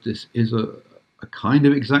 This is a kind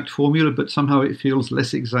of exact formula, but somehow it feels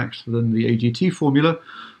less exact than the AGT formula,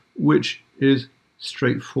 which is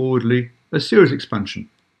straightforwardly a series expansion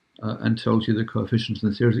and tells you the coefficients in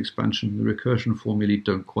the series expansion. The recursion formulae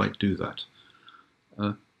don't quite do that.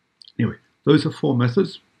 Anyway, those are 4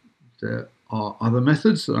 methods. There are other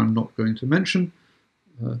methods that I'm not going to mention.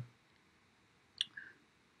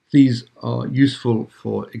 These are useful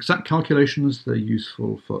for exact calculations, they're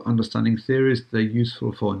useful for understanding theories, they're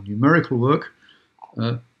useful for numerical work.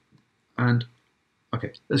 And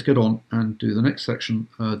okay, let's get on and do the next section,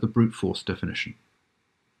 the brute force definition.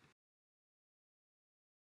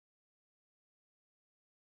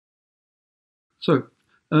 So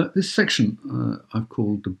this section I've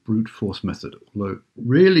called the brute force method, although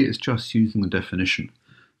really it's just using the definition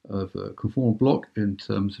of a conformal block in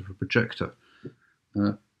terms of a projector.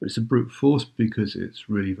 But it's a brute force because it's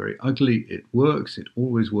really very ugly. It works, it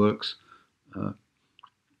always works,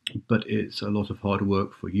 but it's a lot of hard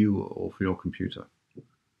work for you or for your computer.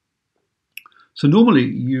 So normally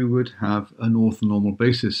you would have an orthonormal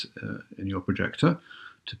basis in your projector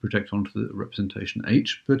to project onto the representation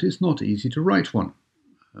H, but it's not easy to write one.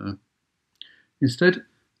 Instead,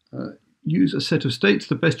 use a set of states.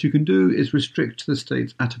 The best you can do is restrict the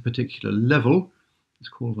states at a particular level. Let's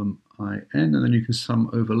call them I, n, and then you can sum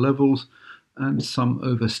over levels and sum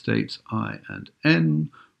over states I and n,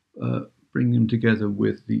 bring them together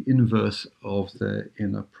with the inverse of their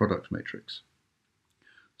inner product matrix.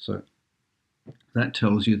 So that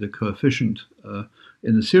tells you the coefficient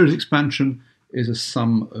in the series expansion is a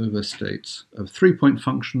sum over states of 3-point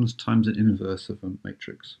functions times an inverse of a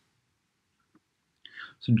matrix.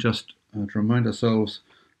 So just to remind ourselves,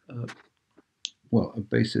 well, a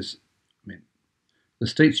basis, the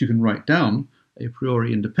states you can write down a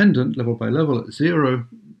priori independent, level by level. At 0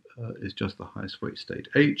 is just the highest weight state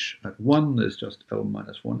H. At 1, there's just L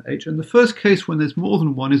minus 1 H. And the first case when there's more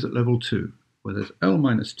than 1 is at level 2, where there's L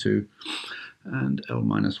minus 2 and L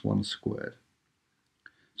minus 1 squared.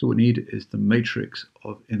 So what we need is the matrix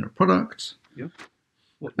of inner products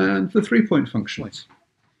and the 3-point functions.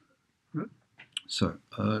 So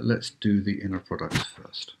let's do the inner products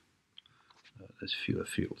first. There's fewer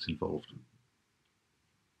fields involved.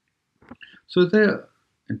 So they're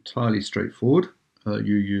entirely straightforward.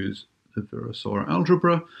 You use the Virasoro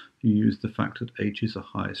algebra, you use the fact that H is the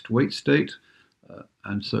highest weight state,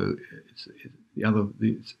 and so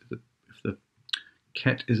if the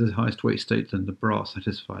ket is the highest weight state, then the bra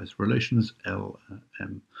satisfies relations L,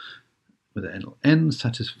 M, where the N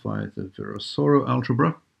satisfy the Virasoro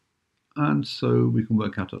algebra. And so we can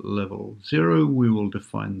work out at level 0, we will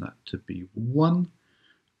define that to be 1.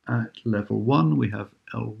 At level 1, we have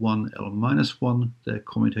L1, L minus 1. Their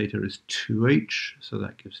commutator is 2H, so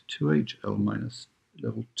that gives 2H, L minus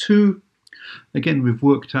level 2. Again, we've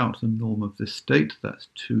worked out the norm of this state. That's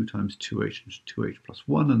 2 times 2H is 2H plus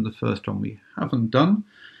 1. And the first one we haven't done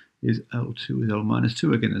is L2 with L minus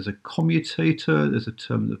 2. Again, there's a commutator. There's a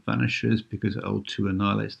term that vanishes because L2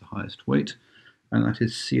 annihilates the highest weight. And that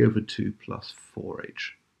is C over 2 plus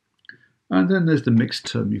 4H. And then there's the mixed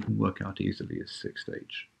term you can work out easily as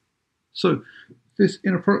 6H. So this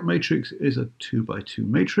inner product matrix is a 2 by 2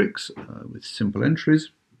 matrix with simple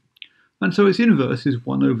entries. And so its inverse is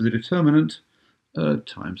 1 over the determinant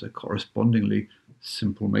times a correspondingly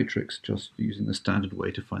simple matrix, just using the standard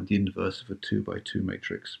way to find the inverse of a 2 by 2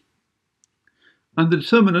 matrix. And the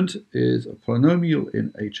determinant is a polynomial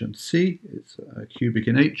in H and C. It's a cubic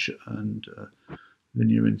in H and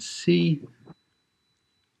linear in C.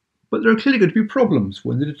 But there are clearly going to be problems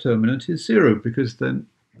when the determinant is 0, because then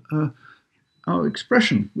our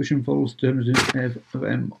expression, which involves determinant of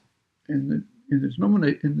m in the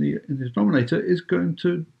denominator, is going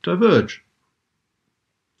to diverge.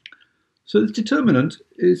 So the determinant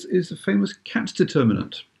is the famous Katz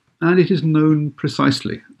determinant, and it is known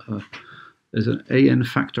precisely. There's an an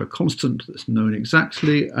factor constant that's known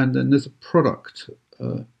exactly, and then there's a product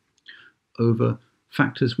over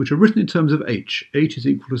factors which are written in terms of h. H is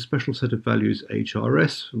equal to a special set of values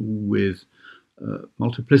HRS with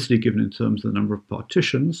multiplicity given in terms of the number of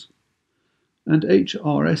partitions. And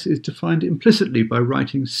HRS is defined implicitly by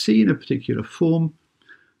writing C in a particular form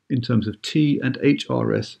in terms of T, and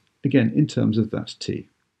HRS again in terms of that T.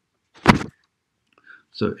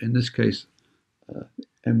 So in this case,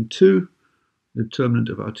 M2, the determinant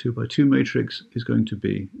of our 2 by 2 matrix, is going to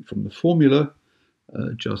be from the formula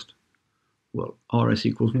RS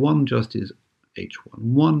equals 1 just is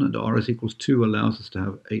H11, and RS equals 2 allows us to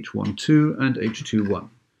have H12 and H21.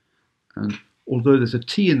 And although there's a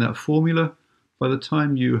T in that formula, by the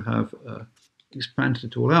time you have expanded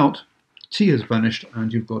it all out, T has vanished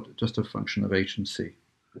and you've got just a function of H and C.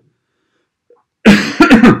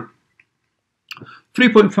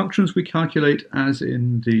 3-point functions we calculate as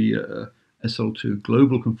in the SL2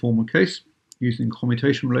 global conformal case, using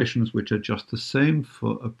commutation relations which are just the same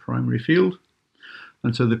for a primary field.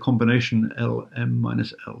 And so the combination Lm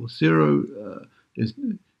minus L0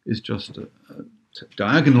 is just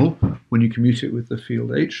diagonal when you commute it with the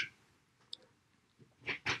field H.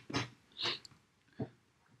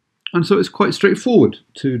 And so it's quite straightforward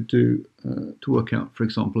to work out, for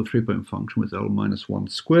example, a 3-point function with L minus 1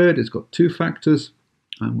 squared. It's got 2 factors,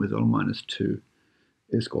 and with L minus 2,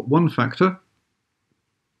 it's got 1 factor.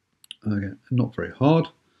 Again, not very hard.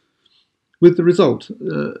 With the result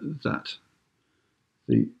that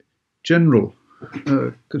the general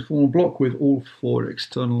conformal block with all 4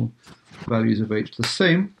 external values of H the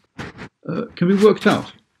same can be worked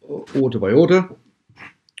out order by order.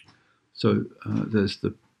 So there's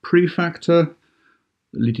the prefactor,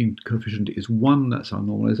 the leading coefficient is 1, that's our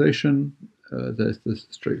normalization. There's this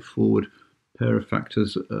straightforward pair of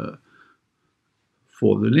factors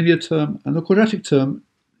for the linear term, and the quadratic term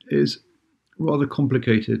is rather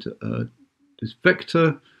complicated. This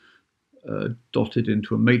vector dotted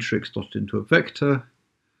into a matrix, dotted into a vector,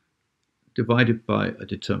 divided by a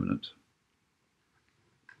determinant.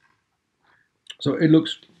 So it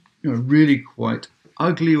looks, really quite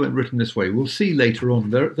ugly when written this way. We'll see later on.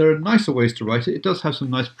 There are nicer ways to write it. It does have some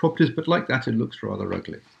nice properties, but like that, it looks rather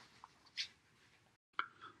ugly.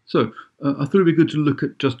 So I thought it'd be good to look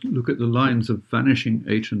at the lines of vanishing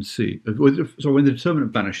H and C. So when the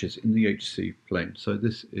determinant vanishes in the HC plane. So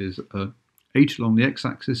this is H along the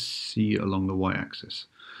x-axis, C along the y-axis.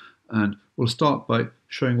 And we'll start by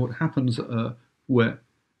showing what happens where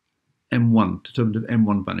M1, determinant of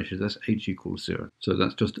M1 vanishes. That's H equals 0. So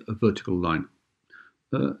that's just a vertical line.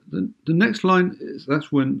 The next line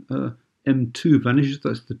that's when M2 vanishes.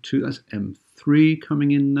 That's M3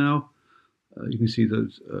 coming in now. You can see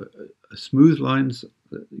those smooth lines.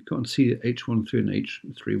 You can't see H13 and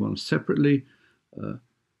H31 separately.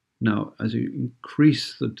 Now, as you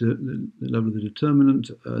increase the level of the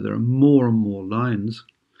determinant, there are more and more lines.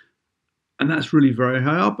 And that's really very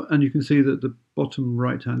high up, and you can see that the bottom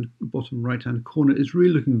right-hand corner is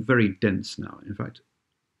really looking very dense now. In fact,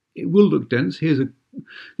 it will look dense.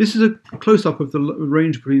 This is a close-up of the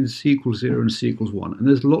range between c equals 0 and c equals 1, and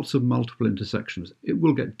there's lots of multiple intersections. It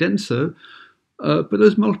will get denser, but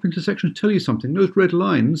those multiple intersections tell you something. Those red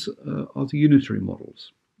lines are the unitary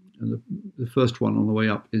models, and the first one on the way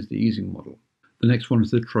up is the Ising model. The next one is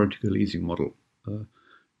the theoretical Ising model.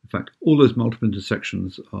 In fact, all those multiple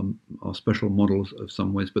intersections are special models of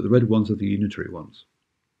some ways, but the red ones are the unitary ones.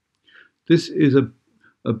 This is a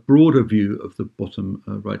broader view of the bottom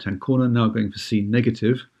right-hand corner, now going for C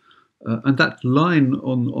negative. And that line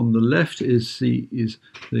on the left is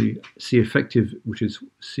the C effective, which is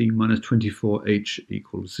C minus 24H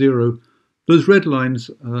equals 0. Those red lines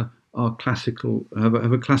are classical, have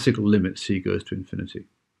a classical limit, C goes to infinity.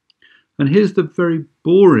 And here's the very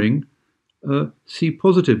boring C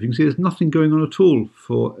positive. You can see there's nothing going on at all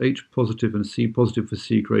for H positive and C positive for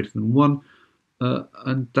C greater than 1.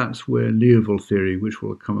 And that's where Liouville theory, which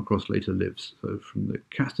we'll come across later, lives. So from the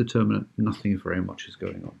Katz determinant, nothing very much is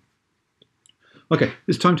going on. Okay,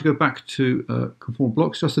 it's time to go back to conformal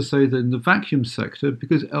blocks, just to say that in the vacuum sector,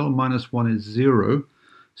 because L minus 1 is 0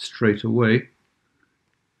 straight away,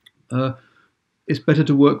 it's better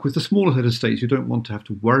to work with the smaller set of states. You don't want to have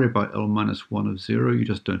to worry about L minus 1 of 0, you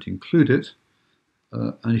just don't include it.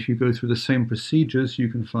 And if you go through the same procedures, you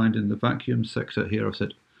can find in the vacuum sector, here I've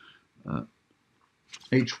said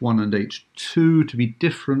H1 and H2 to be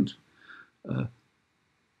different.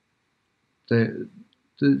 There's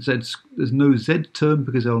no Z term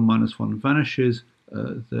because L minus 1 vanishes.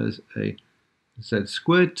 There's a Z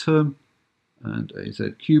squared term, and a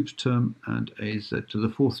Z cubed term, and a Z to the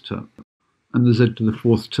fourth term. And the Z to the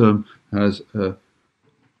fourth term has a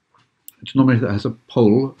denominator that has a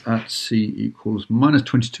pole at C equals minus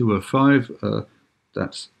 2205.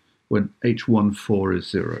 That's when H14 is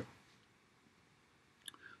 0.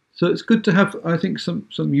 So it's good to have, I think, some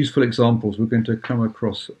useful examples. We're going to come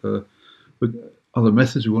across with other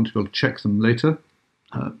methods. We want to be able to check them later.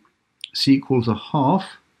 C equals a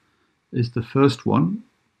half is the first one.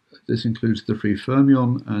 This includes the free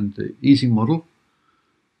fermion and the Ising model.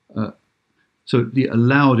 So the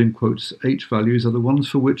allowed, in quotes, H values are the ones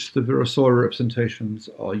for which the Virasoro representations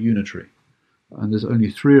are unitary. And there's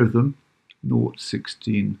only 3 of them, 0,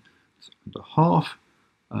 16 and a half.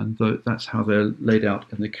 And that's how they're laid out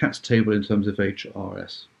in the Katz table in terms of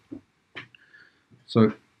HRS.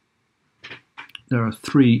 So there are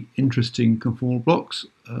 3 interesting conformal blocks.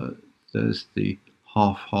 There's the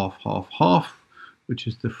half, half, half, half, which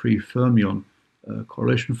is the free fermion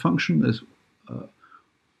correlation function. There's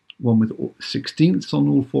one with 16ths on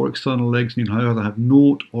all 4 external legs, and you can either have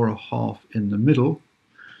 0 or a half in the middle.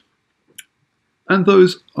 And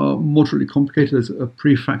those are moderately complicated. There's a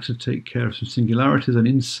prefactor to take care of some singularities, and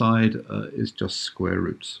inside is just square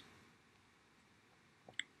roots.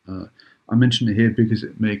 I mention it here because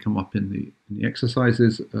it may come up in the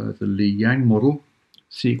exercises. The Li-Yang model,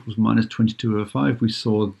 C equals minus 2205, we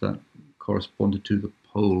saw that corresponded to the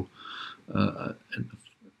pole in the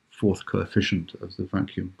 4th coefficient of the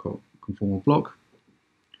vacuum conformal block.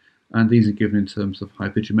 And these are given in terms of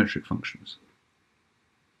hypergeometric functions.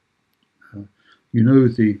 You know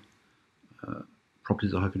the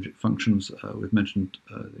properties of hypergeometric functions. We've mentioned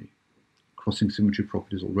the crossing symmetry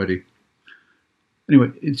properties already.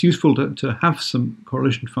 Anyway, it's useful to have some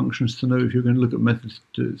correlation functions to know if you're going to look at methods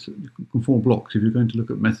to conformal blocks. If you're going to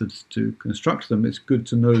look at methods to construct them, it's good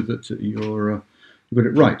to know that you've got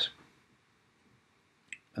it right.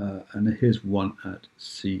 And here's one at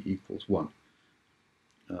C equals 1.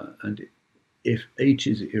 And if H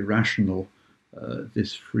is irrational,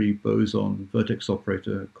 this free boson vertex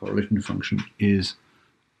operator correlation function is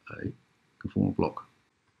a conformal block.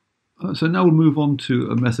 So now we'll move on to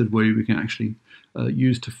a method where we can actually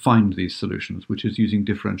use to find these solutions, which is using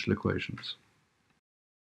differential equations.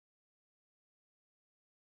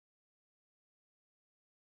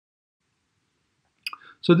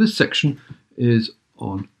 So this section is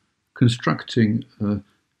on constructing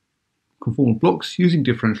conformal blocks using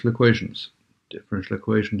differential equations. Differential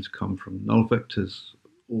equations come from null vectors,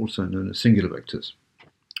 also known as singular vectors.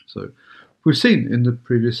 So we've seen in the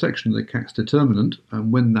previous section the Katz determinant,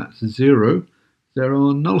 and when that's 0, there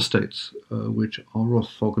are null states which are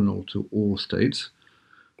orthogonal to all states,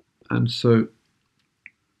 and so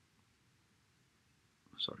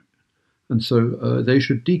they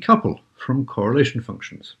should decouple from correlation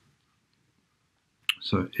functions.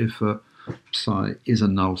 So if psi is a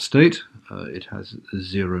null state, it has a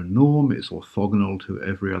 0 norm, it's orthogonal to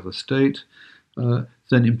every other state, then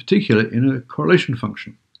in particular in a correlation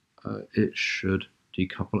function, it should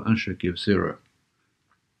decouple and should give 0.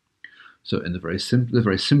 So in the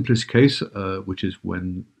very simplest case, which is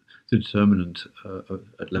when the determinant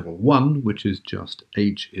at level 1, which is just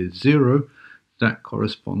h is 0, that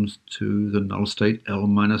corresponds to the null state L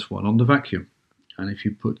minus 1 on the vacuum. And if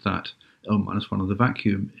you put that L minus 1 on the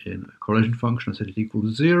vacuum in a correlation function and set it equal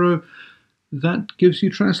to 0, that gives you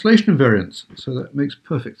translation invariance. So that makes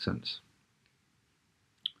perfect sense.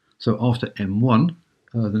 So after M1,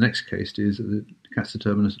 the next case is the Katz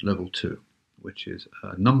determinant at level 2, which is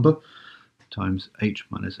a number times h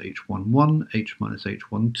minus h11, h minus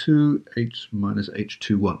h12, h minus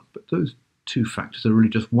h21. But those two factors are really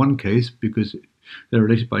just one case because they're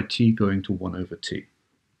related by t going to 1 over t.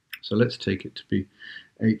 So let's take it to be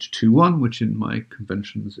h21, which in my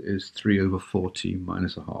conventions is 3 over 4t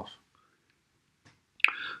minus a half.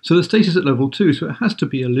 So the state is at level 2, so it has to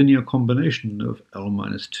be a linear combination of L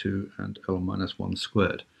minus 2 and L minus 1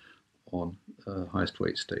 squared on highest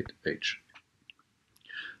weight state h.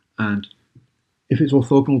 And if it's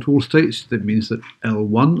orthogonal to all states, that means that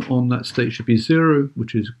L1 on that state should be 0,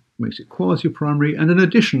 which makes it quasi-primary, and in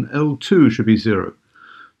addition, L2 should be 0.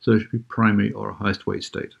 So it should be primary or a highest weight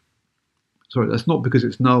state. Sorry, that's not because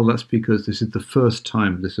it's null, that's because this is the first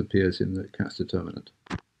time this appears in the Katz determinant.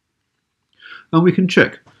 And we can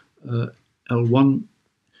check. L1,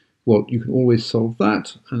 well, you can always solve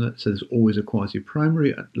that, and that says always a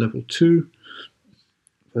quasi-primary at level 2.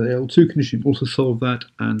 For the L2 condition, you can also solve that,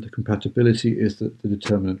 and the compatibility is that the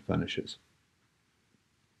determinant vanishes.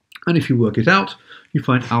 And if you work it out, you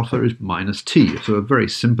find alpha is minus t, so a very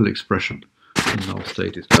simple expression. The null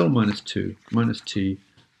state is L minus 2 minus t,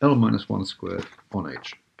 L minus 1 squared on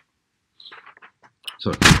h.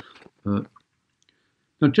 So,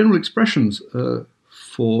 now general expressions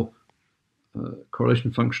for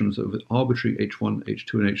correlation functions of arbitrary h1,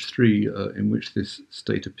 h2, and h3 in which this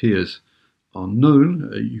state appears are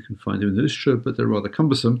known. You can find them in the literature, but they're rather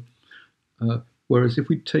cumbersome. Whereas if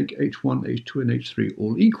we take h1, h2, and h3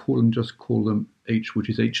 all equal and just call them h, which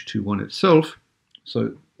is h21 itself,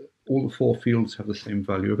 so all the 4 fields have the same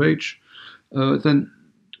value of h, then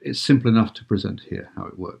it's simple enough to present here how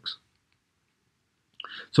it works.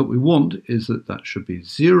 So what we want is that that should be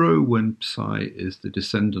 0 when psi is the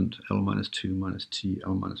descendant L minus 2 minus t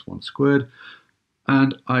L minus 1 squared.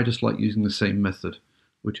 And I just like using the same method,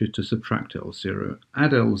 which is to subtract L0,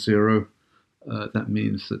 add L0. That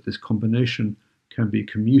means that this combination can be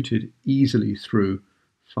commuted easily through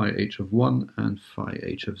phi h of 1 and phi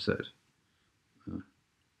h of z. Let's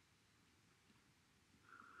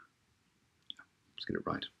get it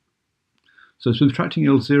right. So subtracting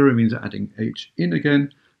L0 means adding h in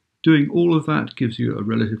again. Doing all of that gives you a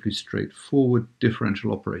relatively straightforward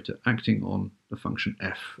differential operator acting on the function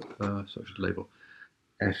f. So I should label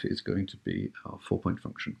f is going to be our 4-point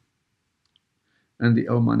function. And the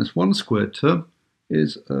L minus 1 squared term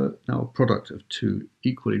is now a product of 2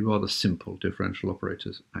 equally rather simple differential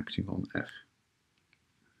operators acting on f.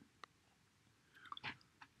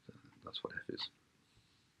 That's what f is.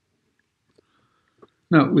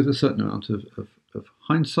 Now, with a certain amount of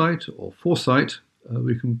hindsight or foresight,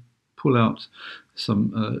 we can pull out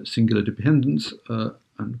some singular dependence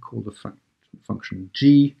and call the function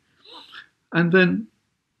g. And then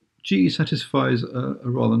g satisfies a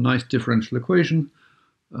rather nice differential equation,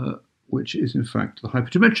 which is in fact the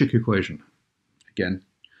hypergeometric equation, again,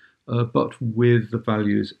 but with the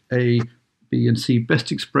values a, b, and c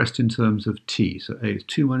best expressed in terms of t. So a is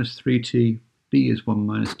 2 minus 3t, b is 1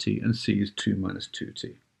 minus t, and c is 2 minus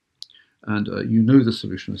 2t. And you know the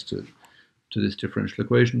solutions to this differential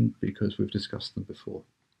equation because we've discussed them before.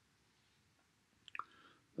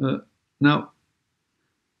 Now,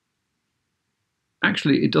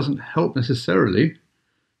 actually, it doesn't help necessarily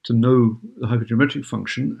to know the hypergeometric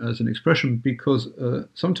function as an expression because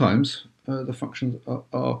sometimes the functions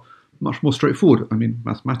are much more straightforward. I mean,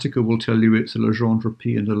 Mathematica will tell you it's a Legendre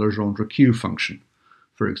P and a Legendre Q function,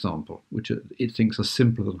 for example, which it thinks are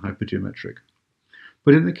simpler than hypergeometric.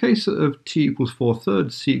 But in the case of t equals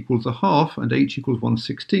 4/3, c equals a half, and h equals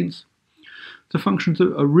 1/16, the functions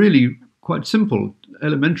are really quite simple.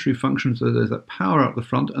 Elementary functions, there's that power out the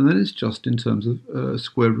front, and then it's just in terms of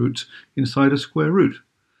square roots inside a square root.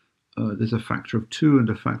 There's a factor of 2 and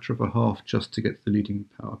a factor of a half just to get the leading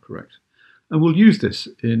power correct. And we'll use this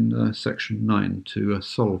in section 9 to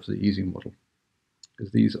solve the Ising model,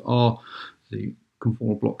 because these are the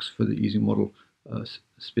conformal blocks for the Ising model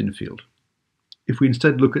spin field. If we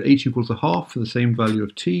instead look at h equals a half for the same value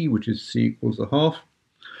of t, which is c equals a half,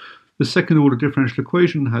 the second order differential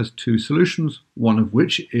equation has 2 solutions, one of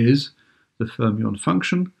which is the fermion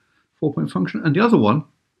function, 4-point function, and the other one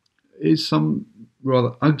is some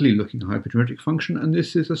rather ugly looking hypergeometric function, and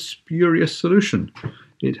this is a spurious solution.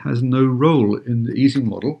 It has no role in the Ising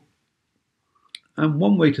model. And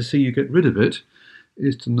one way to see you get rid of it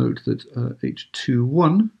is to note that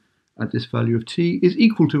h21 at this value of t is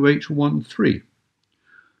equal to h13.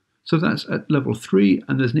 So that's at level 3,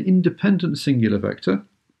 and there's an independent singular vector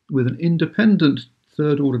with an independent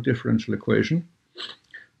third-order differential equation,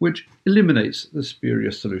 which eliminates the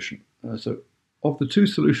spurious solution. So of the two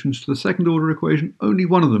solutions to the second-order equation, only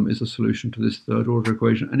one of them is a solution to this third-order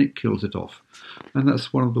equation, and it kills it off. And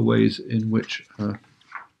that's one of the ways in which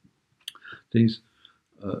these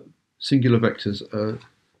singular vectors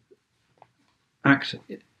act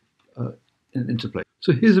in interplay.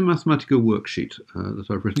 So here's a mathematical worksheet that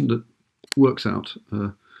I've written that works out,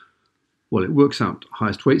 well, it works out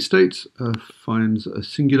highest weight states, finds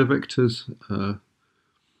singular vectors,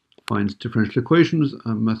 finds differential equations,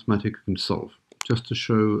 and mathematically can solve. Just to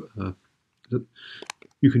show that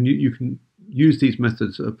you can use these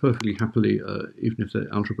methods perfectly happily, even if the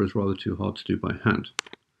algebra is rather too hard to do by hand.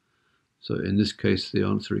 So in this case, the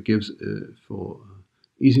answer it gives for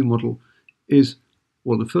Ising model is,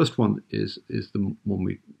 well, the first one is the one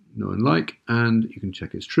we know and like, and you can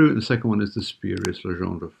check it's true. And the second one is the spurious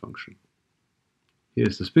Legendre function.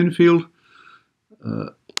 Here's the spin field.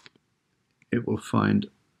 It will find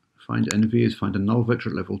NV is find a null vector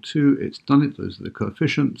at level 2. It's done it. Those are the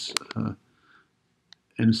coefficients.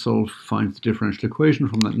 nsolve finds the differential equation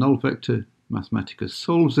from that null vector. Mathematica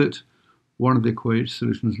solves it. One of the equation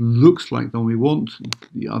solutions looks like the one we want.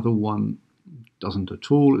 The other one doesn't at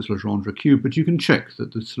all. It's Legendre cube, but you can check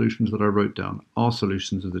that the solutions that I wrote down are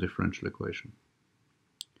solutions of the differential equation.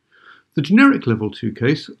 The generic level 2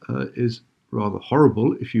 case is rather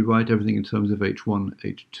horrible if you write everything in terms of h1,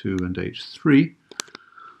 h2, and h3.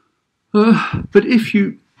 But if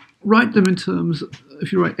you write them in terms,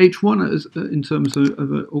 if you write h1 as in terms of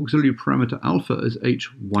an auxiliary parameter alpha as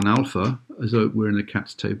h1 alpha, as though we're in the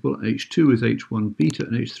cat's table, h2 is h1 beta,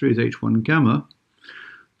 and h3 is h1 gamma,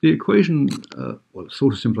 the equation, well, it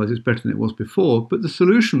sort of simplifies, it's better than it was before, but the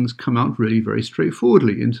solutions come out really very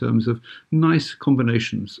straightforwardly in terms of nice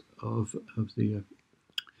combinations of the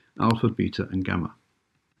alpha, beta, and gamma.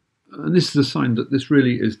 And this is a sign that this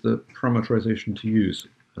really is the parameterization to use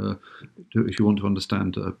if you want to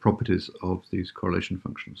understand properties of these correlation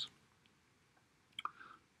functions.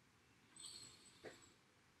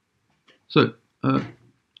 So,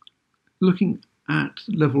 looking at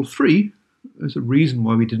level 3, there's a reason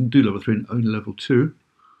why we didn't do level 3 and only level 2.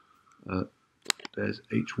 There's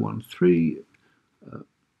h13.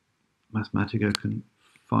 Mathematica can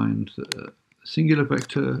find a singular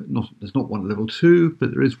vector. There's not one at level 2,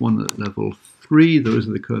 but there is one at level 3. Those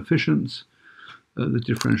are the coefficients. The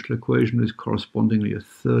differential equation is correspondingly a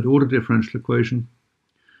third-order differential equation.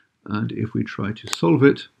 And if we try to solve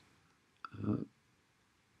it,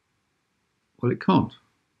 well, it can't.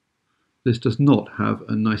 This does not have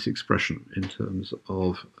a nice expression in terms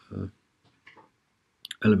of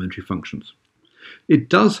elementary functions. It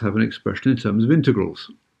does have an expression in terms of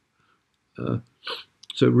integrals.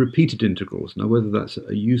 So repeated integrals. Now, whether that's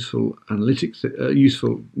a useful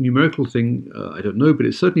useful numerical thing, I don't know, but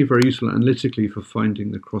it's certainly very useful analytically for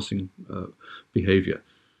finding the crossing behavior.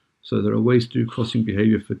 So there are ways to do crossing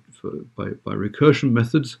behavior by recursion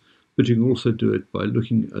methods, but you can also do it by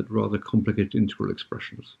looking at rather complicated integral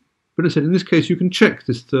expressions. But as I said, in this case, you can check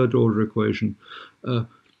this third-order equation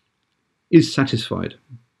is satisfied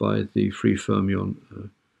by the free fermion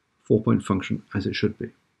 4-point function as it should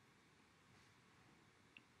be.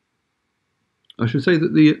 I should say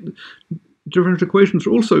that the differential equations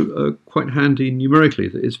are also quite handy numerically.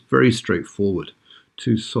 That it's very straightforward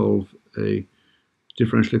to solve a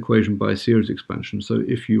differential equation by a series expansion. So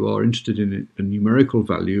if you are interested in a numerical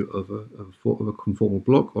value of a conformal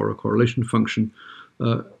block or a correlation function,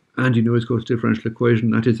 and you know it's got a differential equation,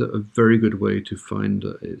 that is a very good way to find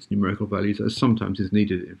its numerical values, as sometimes is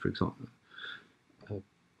needed in, for example,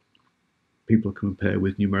 people compare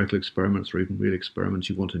with numerical experiments or even real experiments.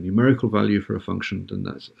 You want a numerical value for a function, then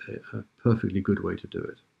that's a perfectly good way to do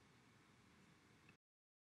it.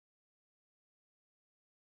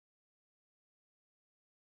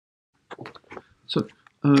 So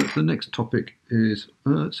the next topic is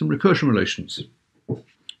some recursion relations.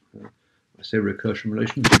 I say recursion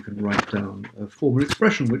relations, you can write down a formal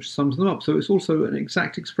expression which sums them up. So it's also an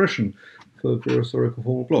exact expression for Virasoro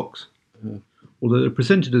conformal blocks, although they're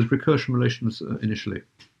presented as recursion relations initially.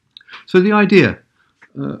 So the idea,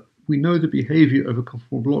 we know the behavior of a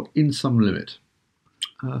conformal block in some limit,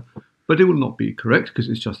 but it will not be correct because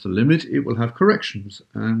it's just a limit. It will have corrections,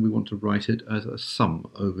 and we want to write it as a sum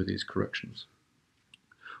over these corrections.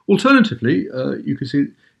 Alternatively, you can see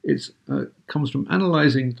it comes from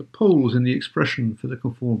analysing the poles in the expression for the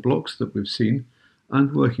conformal blocks that we've seen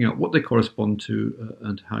and working out what they correspond to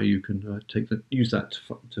and how you can use that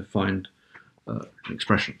to find an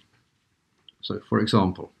expression. So, for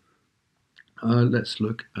example, let's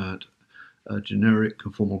look at a generic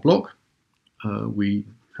conformal block. We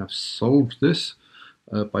have solved this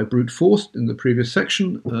by brute force in the previous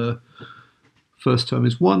section. First term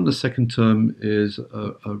is 1, the second term is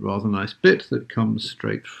a rather nice bit that comes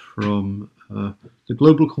straight from the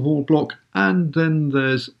global conformal block, and then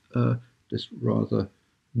there's this rather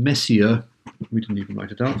messier, we didn't even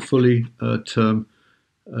write it out fully, term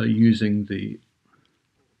using the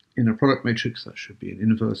inner product matrix, that should be an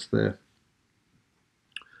inverse there,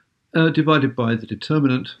 divided by the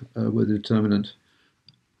determinant, where the determinant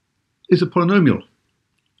is a polynomial,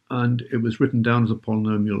 and it was written down as a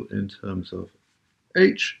polynomial in terms of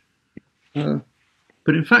h,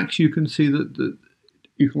 but in fact you can see that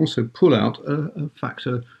you can also pull out a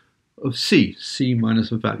factor of c minus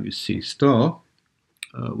a value c star,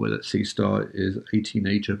 where that c star is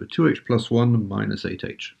 18h over 2h plus 1 minus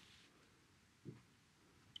 8h.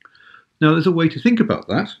 Now there's a way to think about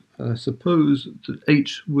that. Suppose that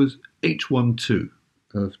h was h12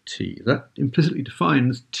 of t. That implicitly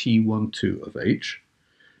defines t12 of h.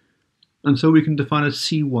 And so we can define a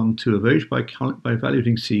c12 of h by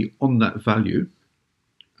evaluating c on that value.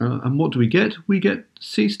 And what do we get? We get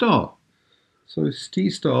c star. So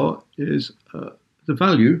c star is the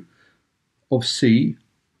value of c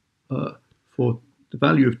for the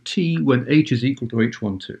value of t when h is equal to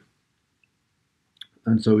h12.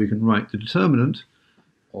 And so we can write the determinant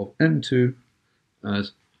of m2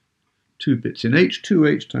 as 2 bits in h,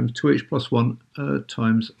 2h times 2h plus 1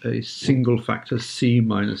 times a single factor c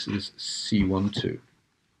minus is c12.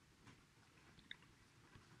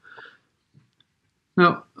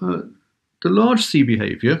 Now, the large C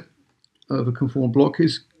behavior of a conformal block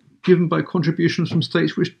is given by contributions from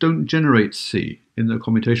states which don't generate C in their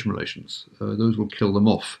commutation relations. Those will kill them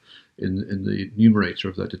off in the numerator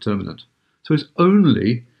of their determinant. So it's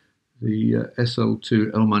only the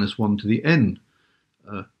SL2 L-1 to the n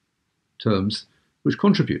terms which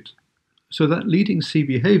contribute. So that leading C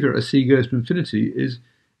behavior as C goes to infinity is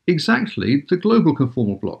exactly the global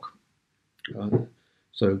conformal block,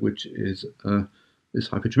 which is this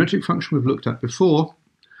hypergeometric function we've looked at before,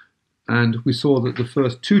 and we saw that the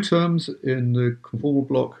first two terms in the conformal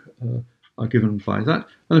block are given by that.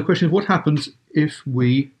 And the question is, what happens if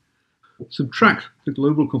we subtract the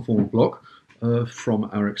global conformal block from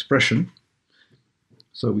our expression?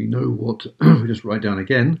 So we know what, we just write down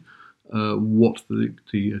again, what the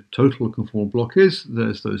total conformal block is.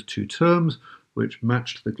 There's those two terms which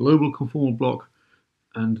matched the global conformal block,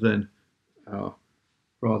 and then our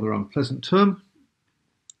rather unpleasant term.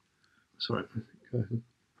 Sorry, I think I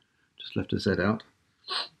just left a z out.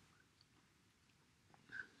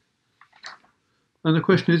 And the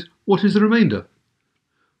question is, what is the remainder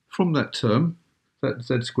from that term, that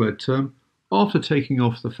z squared term, after taking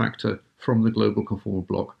off the factor from the global conformal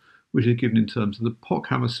block, which is given in terms of the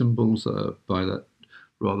Pochhammer symbols by that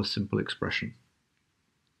rather simple expression?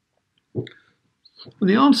 And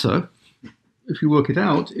the answer, if you work it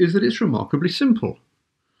out, is that it's remarkably simple.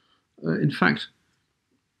 In fact,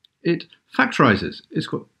 it factorizes. It's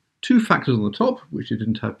got two factors on the top, which it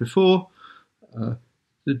didn't have before.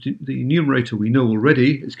 The numerator we know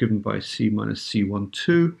already is given by c minus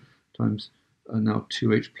c12 times now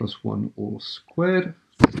 2h plus 1 all squared,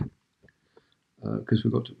 because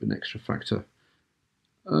we've got an extra factor.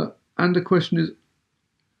 And the question is,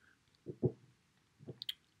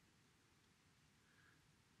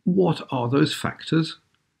 what are those factors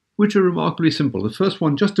which are remarkably simple? The first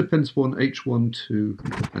one just depends upon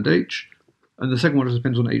h12 and h, and the second one just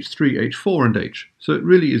depends on h3, h4 and h. So it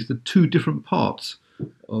really is the two different parts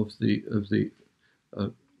of the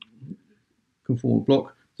conformal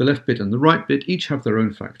block. The left bit and the right bit each have their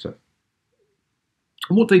own factor.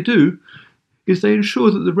 And what they do is they ensure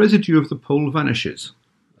that the residue of the pole vanishes.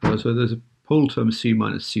 So there's a pole term c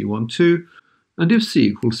minus c12, and if c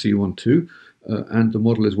equals c12, and the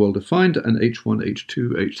model is well defined, and h1,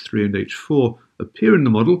 h2, h3, and h4 appear in the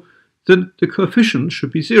model, then the coefficient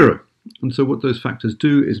should be 0. And so what those factors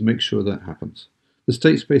do is make sure that happens. The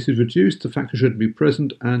state space is reduced, the factor shouldn't be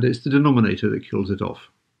present, and it's the denominator that kills it off.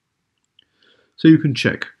 So you can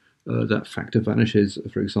check that factor vanishes,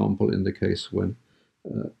 for example, in the case when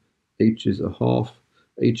h is a half,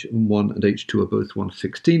 h1 and h2 are both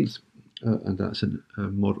 1/16, and that's in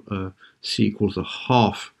c equals a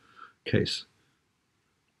half case.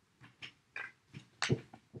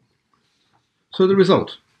 So the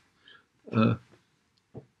result,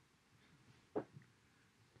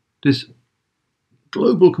 this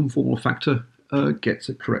global conformal factor gets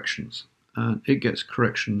at corrections, and it gets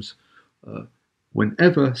corrections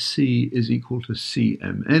whenever C is equal to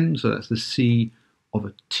Cmn, so that's the C of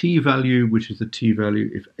a t value, which is the t value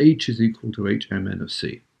if h is equal to hmn of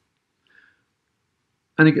C.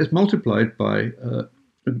 And it gets multiplied by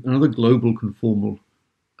another global conformal,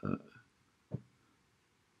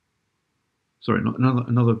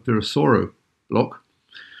 another Virasoro block,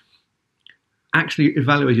 actually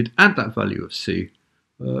evaluated at that value of C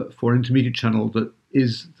for an intermediate channel that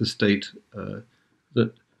is the state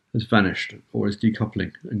that has vanished or is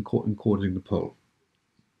decoupling and causing the pole.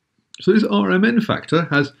 So this RMN factor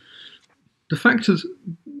has the factors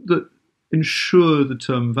that ensure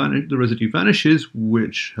the residue vanishes,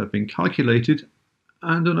 which have been calculated,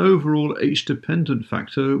 and an overall H-dependent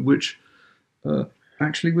factor, which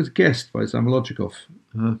actually was guessed by Zamolodchikov,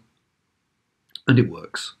 and it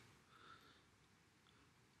works.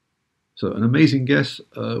 So an amazing guess,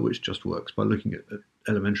 which just works by looking at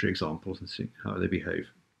elementary examples and seeing how they behave.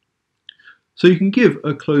 So you can give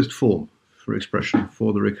a closed form for expression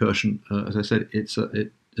for the recursion. As I said, it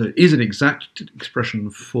is an exact expression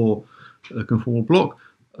for a conformal block,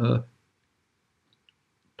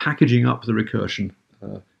 packaging up the recursion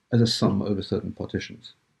as a sum over certain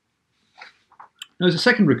partitions. Now there's a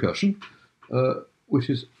second recursion, which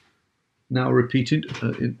is now repeated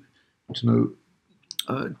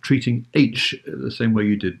treating H the same way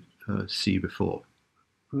you did C before.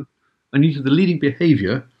 And these are the leading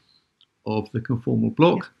behavior of the conformal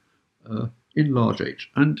block in large H.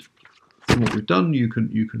 And from what we've done, you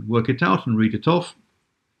can work it out and read it off,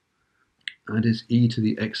 and it's e to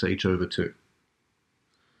the xh over 2.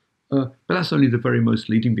 But that's only the very most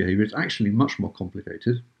leading behavior. It's actually much more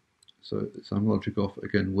complicated. So Zamolodchikov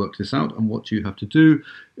again worked this out, and what you have to do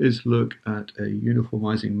is look at a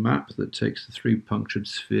uniformizing map that takes the three-punctured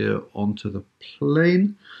sphere onto the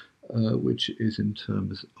plane, which is in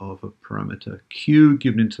terms of a parameter q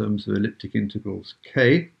given in terms of elliptic integrals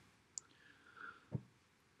k.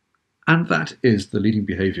 And that is the leading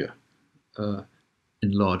behavior in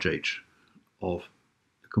large H of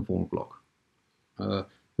the conformal block.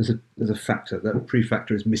 There's a factor, that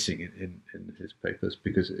prefactor is missing in his papers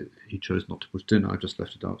because he chose not to put it in. I've just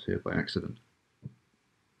left it out here by accident.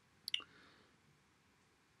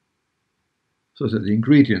 So the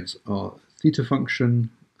ingredients are theta function,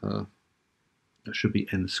 that should be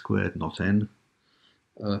n squared, not n.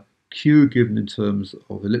 Q given in terms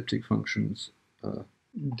of elliptic functions.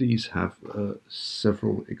 These have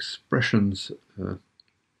several expressions.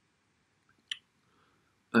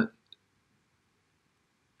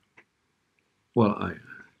 Well,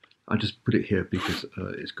 I just put it here because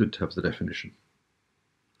it's good to have the definition.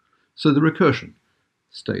 So the recursion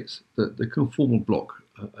states that the conformal block,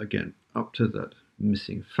 again, up to that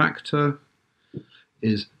missing factor,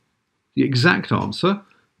 is the exact answer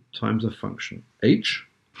times a function h,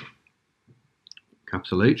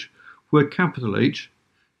 capital H, where capital H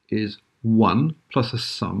is 1 plus a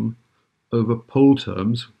sum over pole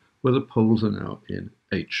terms where the poles are now in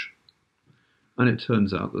H. And it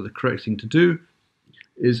turns out that the correct thing to do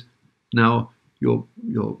is now your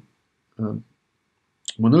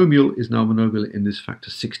monomial is now monomial in this factor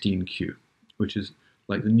 16q, which is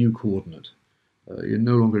like the new coordinate. You're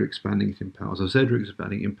no longer expanding it in powers of z, you're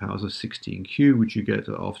expanding in powers of 16q, which you get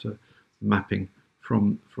after mapping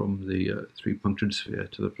from the three-punctured sphere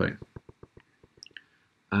to the plane.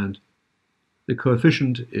 And the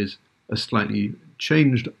coefficient is a slightly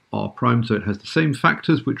changed r prime, so it has the same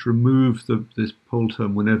factors which remove this pole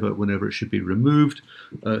term whenever it should be removed,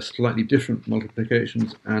 slightly different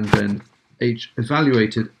multiplications, and then h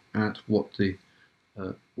evaluated at what the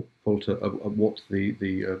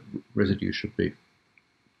residue should be.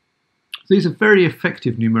 So these are very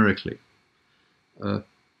effective numerically.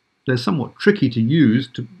 They're somewhat tricky to use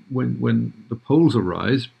when the poles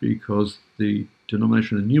arise, because the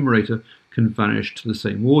denominator and the numerator can vanish to the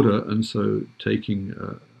same order, and so taking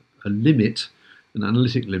a limit, an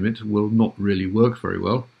analytic limit, will not really work very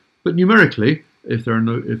well. But numerically, if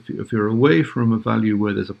you're away from a value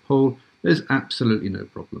where there's a pole, there's absolutely no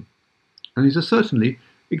problem. And these are certainly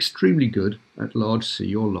extremely good at large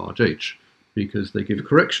C or large H, because they give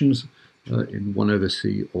corrections in 1 over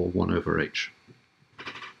C or 1 over H.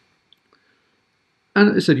 And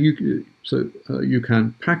as I said, you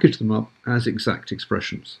can package them up as exact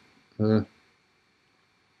expressions.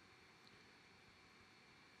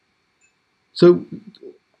 So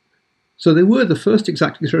they were the first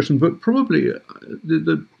exact expression, but probably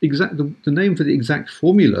the name for the exact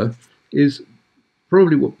formula is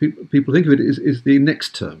probably what people think of it is the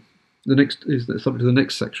next term. the next is the subject of the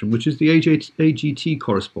next section, which is the AGT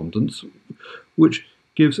correspondence, which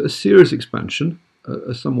gives a series expansion,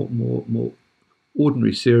 a somewhat more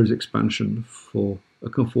ordinary series expansion for a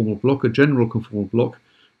conformal block, a general conformal block,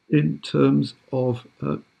 in terms of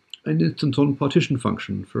an instanton partition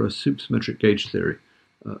function for a supersymmetric gauge theory,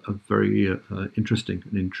 a very interesting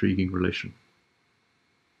and intriguing relation.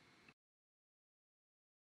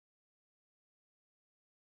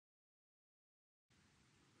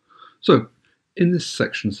 So, in this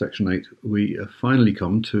section, section 8, we finally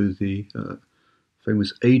come to the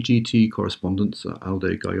famous AGT correspondence,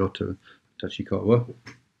 Alde, Gayotto, Tachikawa,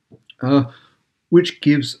 which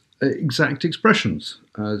gives exact expressions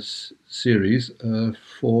as series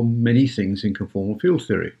for many things in conformal field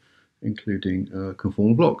theory, including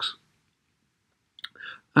conformal blocks.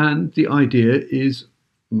 And the idea is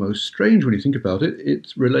most strange when you think about it.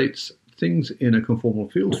 It relates things in a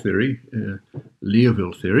conformal field theory,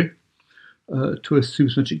 Liouville theory, to a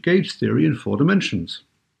supersymmetric gauge theory in 4 dimensions.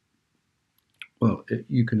 Well,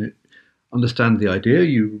 you can understand the idea.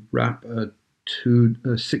 You wrap a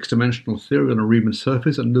 6-dimensional theory on a Riemann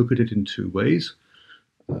surface and look at it in 2 ways,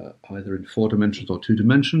 either in 4 dimensions or 2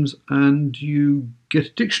 dimensions, and you get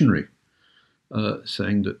a dictionary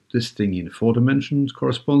saying that this thing in 4 dimensions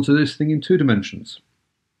corresponds to this thing in 2 dimensions.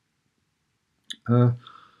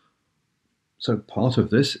 So part of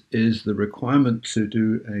this is the requirement to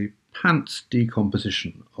do a Pants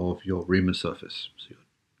decomposition of your Riemann surface. So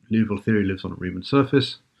your Liouville theory lives on a Riemann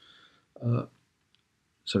surface.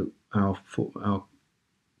 So our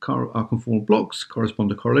conformal blocks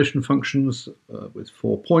correspond to correlation functions with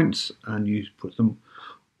 4 points, and you put them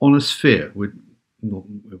on a sphere. We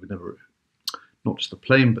would never, not just the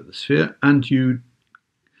plane, but the sphere, and you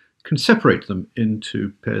can separate them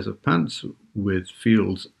into pairs of Pants with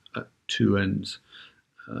fields at 2 ends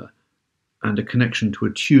and a connection to a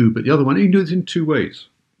tube at the other one. You can do this in 2 ways.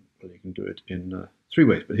 Well, you can do it in 3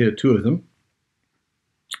 ways, but here are 2 of them.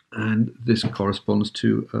 And this corresponds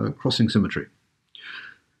to crossing symmetry.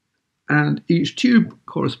 And each tube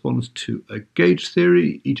corresponds to a gauge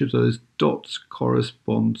theory. Each of those dots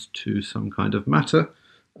corresponds to some kind of matter.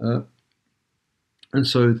 And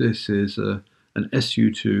so this is an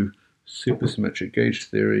SU2 supersymmetric gauge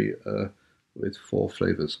theory with 4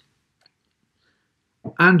 flavors.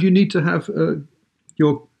 And you need to have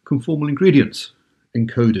your conformal ingredients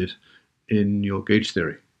encoded in your gauge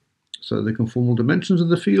theory. So the conformal dimensions of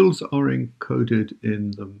the fields are encoded in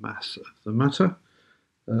the mass of the matter.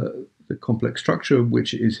 The complex structure,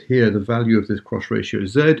 which is here the value of this cross ratio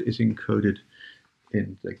Z, is encoded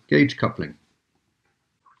in the gauge coupling.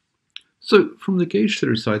 So from the gauge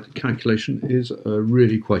theory side, the calculation is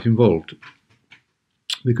really quite involved,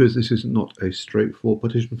 because this is not a straightforward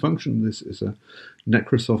partition function. This is a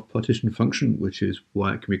Nekrasov partition function, which is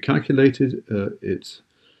why it can be calculated. It's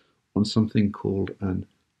on something called an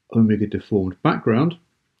omega deformed background.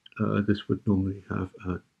 This would normally have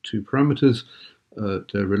 2 parameters.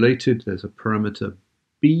 They're related. There's a parameter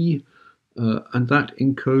B, and that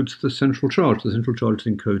encodes the central charge. The central charge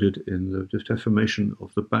is encoded in the deformation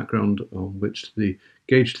of the background on which the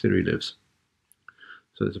gauge theory lives.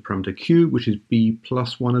 So there's a parameter Q, which is B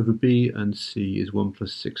plus 1 over B, and C is 1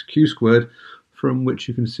 plus 6Q squared, from which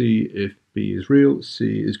you can see if B is real,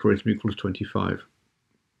 C is greater than or equal to 25.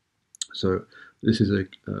 So this is a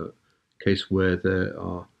case where there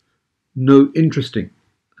are no interesting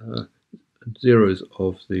zeros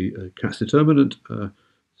of the Katz determinant.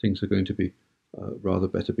 Things are going to be rather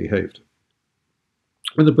better behaved.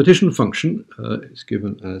 And the partition function is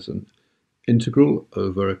given as an integral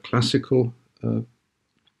over a classical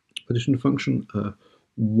partition function,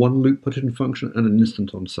 one loop partition function, and an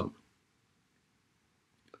instanton sum.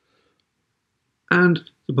 And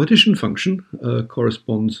the partition function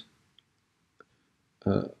corresponds,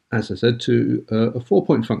 as I said, to a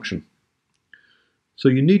 4-point function. So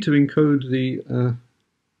you need to encode the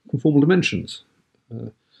conformal dimensions.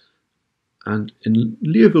 And in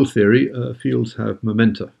Liouville theory, fields have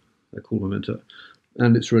momenta. They're called momenta.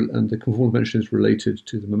 And the conformal dimension is related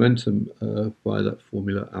to the momentum by that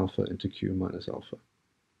formula alpha into Q minus alpha.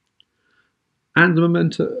 And the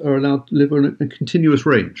momenta are allowed to live in a continuous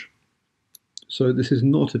range. So this is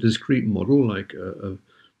not a discrete model like a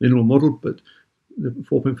linear model, but the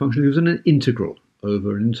 4-point function gives an integral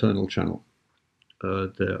over an internal channel.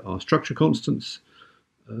 There are structure constants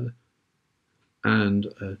and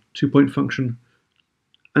a 2-point function,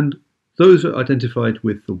 and those are identified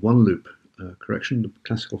with the one loop correction, the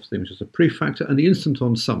classical thing which is a prefactor, and the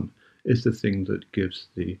instanton sum is the thing that gives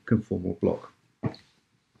the conformal block.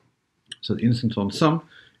 So the instanton sum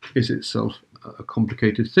is itself a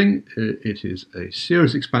complicated thing. It is a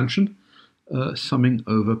series expansion summing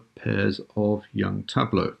over pairs of young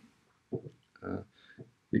tableaux.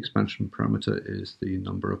 The expansion parameter is the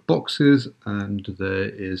number of boxes, and there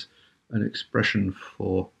is an expression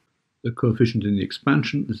for the coefficient in the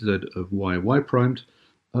expansion, z of y primed,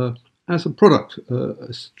 as a product,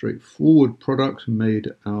 a straightforward product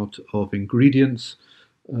made out of ingredients,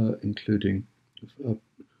 including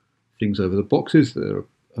things over the boxes. There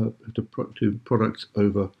are two products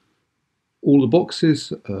over all the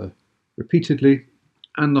boxes repeatedly,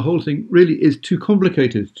 and the whole thing really is too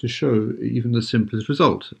complicated to show even the simplest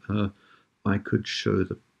result. I could show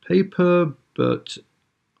the paper, but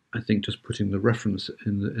I think just putting the reference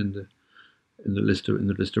in the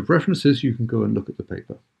list of references, you can go and look at the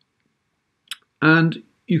paper, and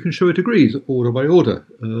you can show it agrees order by order.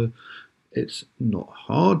 It's not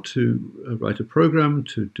hard to write a program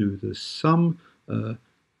to do the sum. There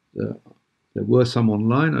were some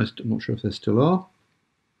online. I'm not sure if there still are.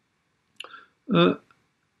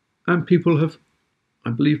 And people have,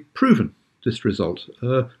 I believe, proven this result.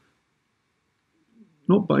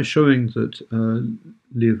 Not by showing that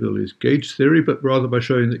Liouville is gauge theory, but rather by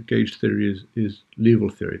showing that gauge theory is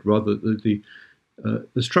Liouville theory. Rather, the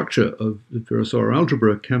structure of the Virasoro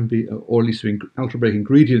algebra can be, or at least the algebraic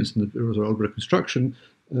ingredients in the Virasoro algebra construction,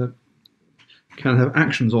 can have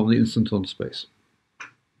actions on the instanton space.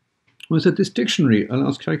 Well, I said this dictionary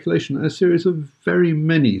allows calculation of a series of very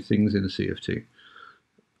many things in a CFT.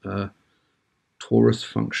 Torus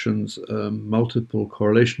functions, multiple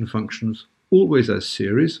correlation functions, always as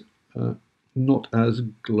series, not as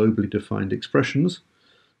globally defined expressions.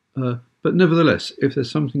 But nevertheless, if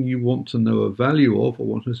there's something you want to know a value of or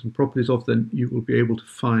want to know some properties of, then you will be able to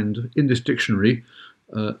find in this dictionary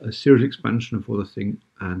a series expansion for the thing,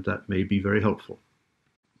 and that may be very helpful.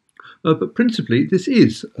 But principally, this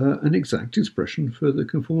is an exact expression for the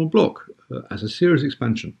conformal block as a series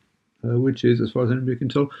expansion, which is, as far as anybody can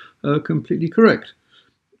tell, completely correct.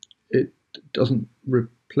 It doesn't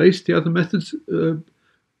replace the other methods,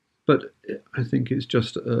 but I think it's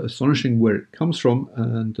just astonishing where it comes from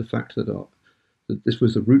and the fact that this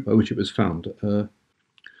was the route by which it was found.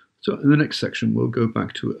 So in the next section, we'll go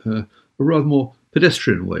back to a rather more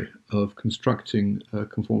pedestrian way of constructing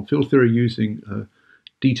conformal field theory using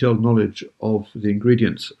detailed knowledge of the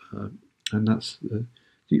ingredients, and that's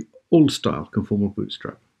the old-style conformal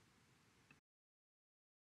bootstrap.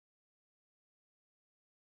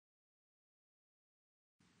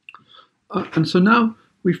 And so now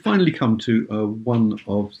we finally come to one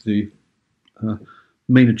of the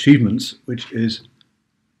main achievements, which is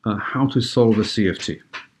how to solve a CFT.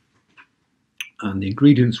 And the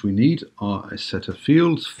ingredients we need are a set of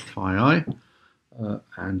fields, phi I,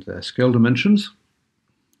 and their scale dimensions,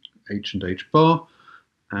 h and h bar,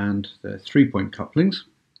 and their 3-point couplings.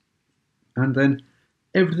 And then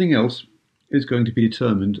everything else is going to be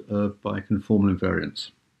determined by conformal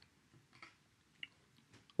invariance.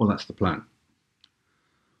 Well, that's the plan.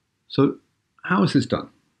 So how is this done?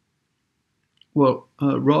 Well,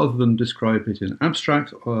 rather than describe it in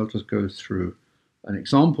abstract, I'll just go through an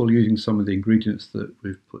example using some of the ingredients that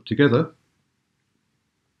we've put together.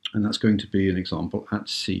 And that's going to be an example at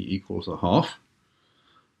c equals a half.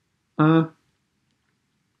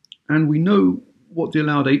 And we know what the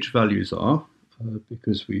allowed h values are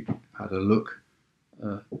because we had a look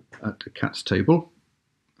at the Katz table.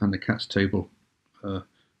 And the Katz table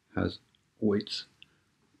has weights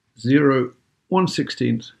 0,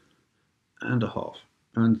 1/16, and a half.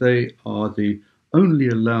 And they are the only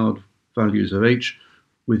allowed values of h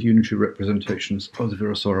with unitary representations of the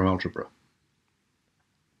Virasoro algebra.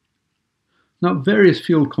 Now, various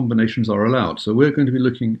field combinations are allowed, so we're going to be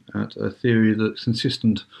looking at a theory that's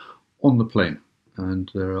consistent on the plane.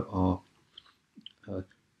 And there are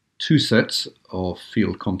two sets of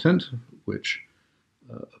field content, which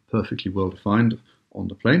are perfectly well defined on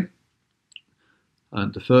the plane.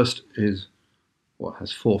 And the first is what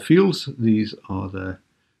has 4 fields. These are their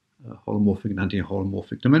holomorphic and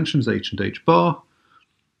anti-holomorphic dimensions, h and h bar.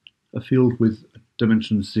 A field with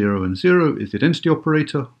dimensions 0 and 0 is the identity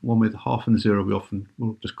operator. One with half and 0 we often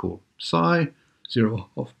will just call psi, 0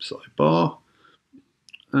 half psi bar.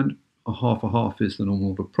 And a half is the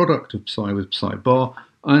normal order product of psi with psi bar.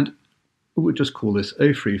 And we'll just call this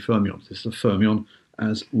a free fermion. This is a fermion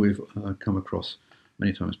as we've come across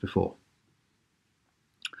many times before.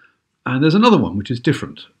 And there's another one which is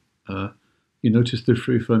different. You notice the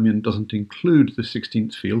free fermion doesn't include the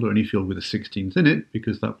 16th field or any field with a 16th in it,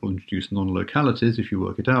 because that will introduce non-localities if you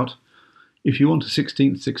work it out. If you want a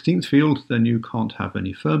 16th field, then you can't have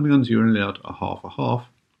any fermions. You're only allowed a half.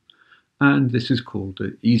 And this is called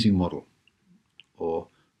the Ising model. or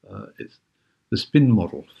it's the spin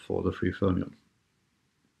model for the free fermion.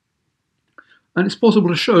 And it's possible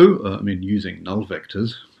to show, using null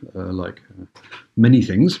vectors, like many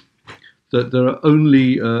things, that there are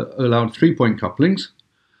only allowed 3-point couplings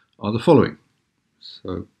are the following.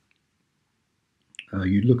 So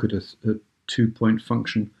you look at a 2-point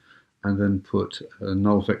function and then put a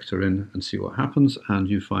null vector in and see what happens, and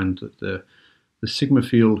you find that the sigma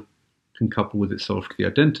field can couple with itself to the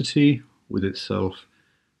identity, with itself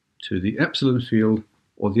to the epsilon field,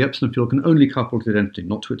 or the epsilon field can only couple to the identity,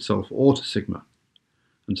 not to itself or to sigma.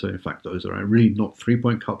 And so in fact those are really not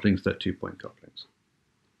 3-point couplings, they're 2-point couplings.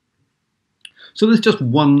 So there's just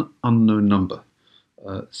one unknown number,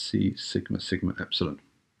 c sigma sigma epsilon.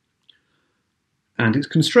 And it's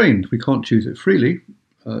constrained, we can't choose it freely.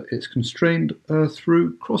 It's constrained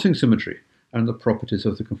through crossing symmetry and the properties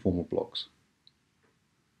of the conformal blocks.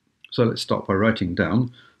 So let's start by writing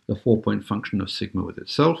down the 4-point function of sigma with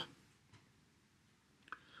itself.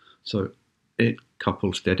 So it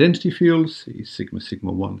couples the identity field, c sigma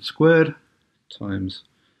sigma 1 squared, times,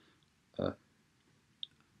 in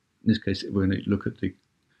this case we're going to look at the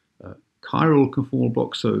chiral conformal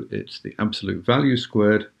block, so it's the absolute value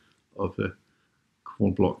squared of the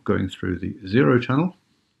conformal block going through the 0 channel.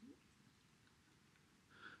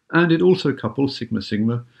 And it also couples sigma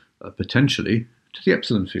sigma potentially to the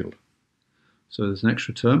epsilon field. So there's an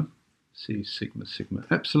extra term, c sigma sigma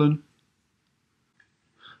epsilon,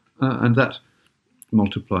 and that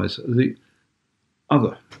multiplies the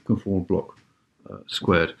other conformal block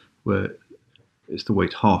squared, where it's the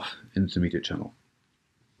weight half in the intermediate channel.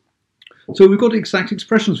 So we've got exact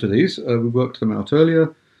expressions for these. We worked them out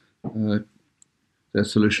earlier. They're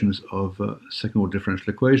solutions of second-order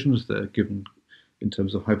differential equations. They're given in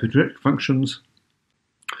terms of hypergeometric functions.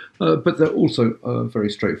 But they're also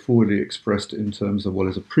very straightforwardly expressed in terms of what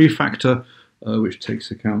is a prefactor, which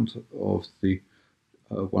takes account of the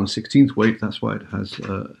 1/16th weight. That's why it has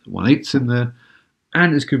 1/8 in there,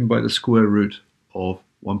 and is given by the square root of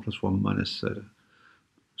 1 plus 1 minus z,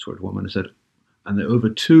 1 minus z. And the over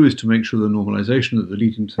 2 is to make sure the normalization that the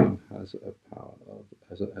leading term has a power of,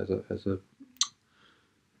 has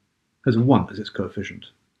a 1 as its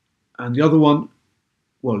coefficient. And the other one,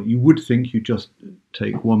 well, you would think you just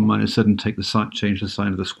take 1 minus z and take the sign, change the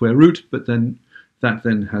sign of the square root, but then that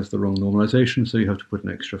then has the wrong normalization, so you have to put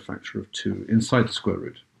an extra factor of 2 inside the square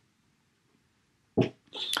root.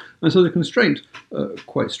 And so the constraint,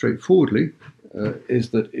 quite straightforwardly,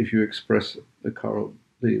 is that if you express the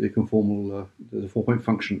conformal, the 4-point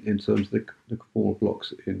function in terms of the conformal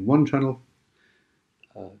blocks in one channel,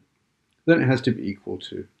 then it has to be equal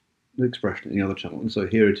to the expression in the other channel. And so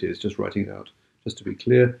here it is, just writing it out, just to be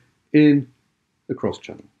clear, in the cross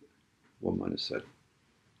channel, 1 minus z.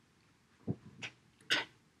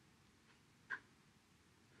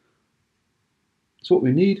 So what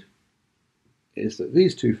we need is that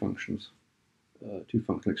these two functions, two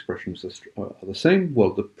functional expressions are the same.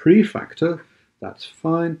 Well, the prefactor, that's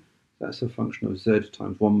fine. That's a function of z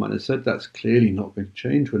times 1 minus z. That's clearly not going to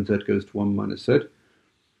change when z goes to 1 minus z.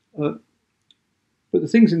 But the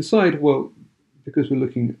things inside, well, because we're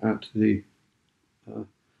looking at the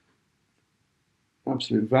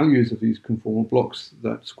absolute values of these conformal blocks,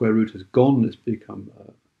 that square root has gone, it's become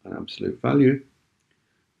an absolute value.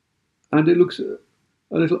 And it looks a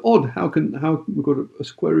little odd. How we've got a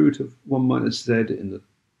square root of 1 minus z in the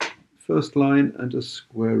first line and a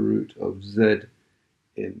square root of z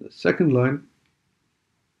in the second line.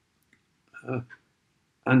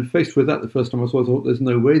 And faced with that the first time I saw it, I thought there's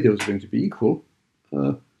no way those are going to be equal.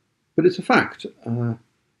 But it's a fact.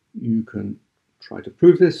 You can try to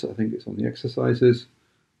prove this. I think it's on the exercises.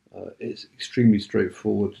 It's extremely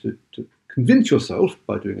straightforward to convince yourself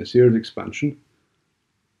by doing a series expansion.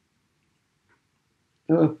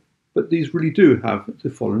 But these really do have the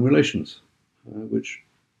following relations,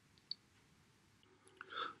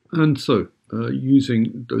 and so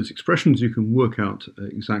using those expressions you can work out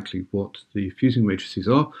exactly what the fusing matrices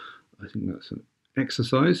are. I think that's an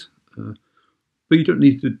exercise. But you don't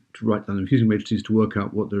need to write down the fusing matrices to work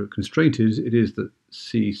out what the constraint is. It is that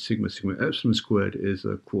c sigma sigma epsilon squared is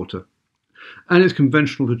a quarter. And it's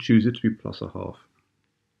conventional to choose it to be plus a half.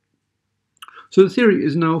 So the theory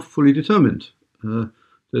is now fully determined.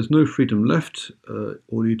 There's no freedom left.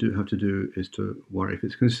 All you do have to do is to worry if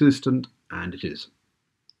it's consistent, and it is.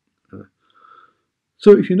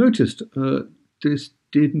 So if you noticed, this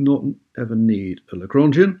did not ever need a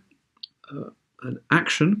Lagrangian, an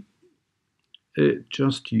action. It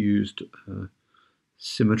just used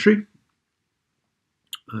symmetry,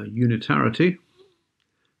 unitarity,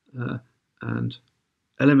 and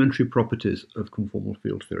elementary properties of conformal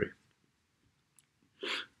field theory.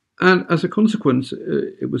 And as a consequence,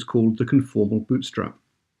 it was called the conformal bootstrap.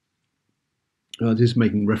 This is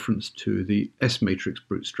making reference to the S-matrix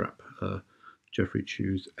bootstrap, Geoffrey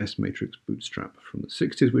Chew's S-matrix bootstrap from the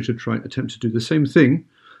 60s, which had attempted to do the same thing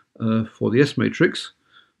for the S-matrix,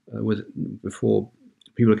 before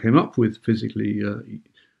people came up with physically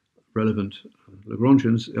relevant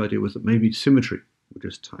Lagrangians. The idea was that maybe symmetry would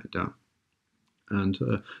just tie it down. And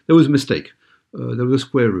there was a mistake. There was a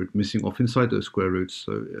square root missing off inside those square roots,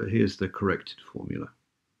 so here's the corrected formula.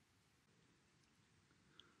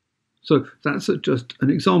 So that's just an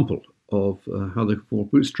example of how the conformal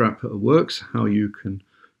bootstrap works, how you can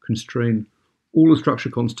constrain all the structure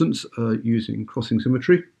constants using crossing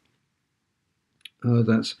symmetry.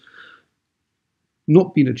 That's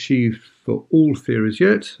not been achieved for all theories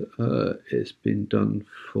yet. It's been done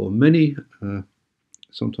for many.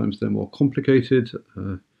 Sometimes they're more complicated.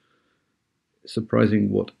 It's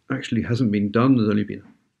surprising what actually hasn't been done, has only been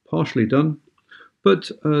partially done.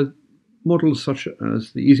 But models such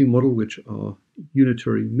as the Ising model, which are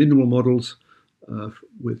unitary minimal models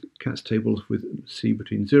with Katz tables with C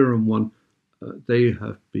between 0 and 1, they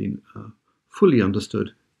have been fully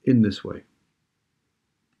understood in this way.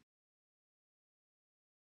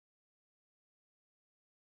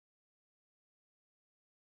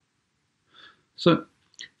 So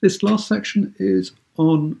this last section is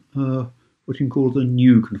on what you can call the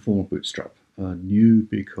new conformal bootstrap. New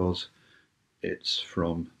because it's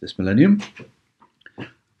from this millennium.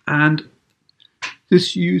 And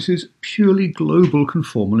this uses purely global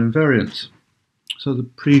conformal invariance. So the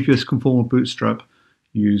previous conformal bootstrap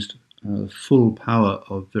used full power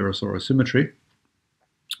of Virasoro symmetry.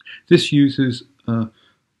 This uses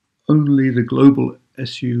only the global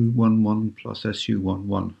SU11 plus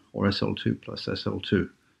SU11 or SL2 plus SL2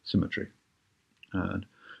 symmetry. And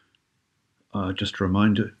just to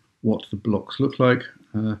remind you what the blocks look like,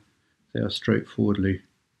 they are straightforwardly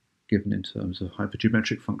given in terms of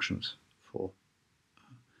hypergeometric functions for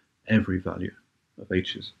every value of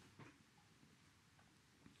h's.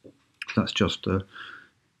 That's just the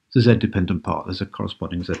z-dependent part. There's a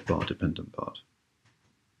corresponding z-bar dependent part.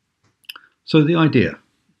 So the idea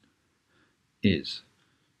is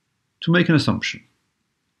to make an assumption.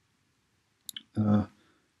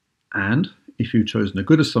 And if you've chosen a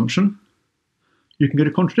good assumption, you can get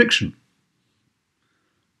a contradiction.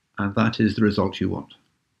 And that is the result you want.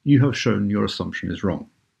 You have shown your assumption is wrong.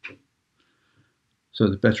 So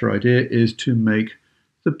the better idea is to make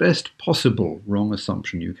the best possible wrong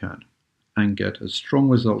assumption you can and get as strong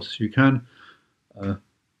results as you can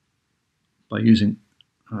by using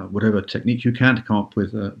whatever technique you can to come up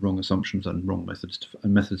with wrong assumptions and wrong methods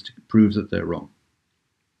to prove that they're wrong.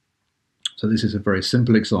 So this is a very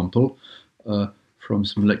simple example from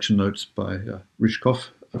some lecture notes by Ryzhkov.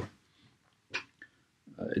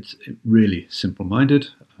 It's really simple-minded.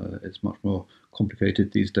 It's much more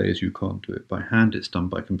complicated these days. You can't do it by hand. It's done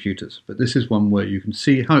by computers. But this is one where you can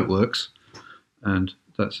see how it works, and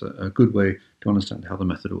that's a good way to understand how the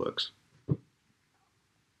method works.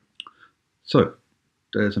 So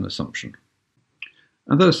there's an assumption.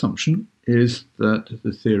 And that assumption is that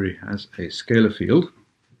the theory has a scalar field.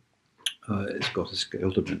 It's got a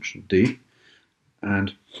scale dimension d,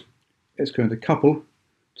 and it's going to couple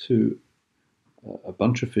to a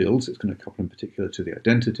bunch of fields. It's going to couple in particular to the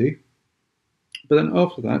identity, but then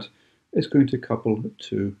after that it's going to couple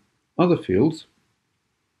to other fields,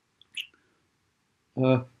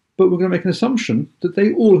 but we're going to make an assumption that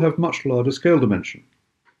they all have much larger scale dimension.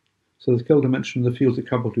 So the scale dimension of the fields that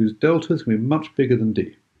couple to is delta is going to be much bigger than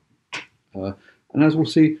d, and as we'll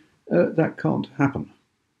see, that can't happen.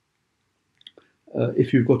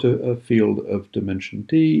 If you've got a field of dimension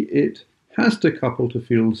d, it has to couple to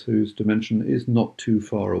fields whose dimension is not too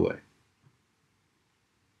far away.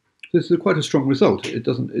 This is quite a strong result. It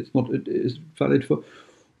is valid for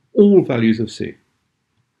all values of C.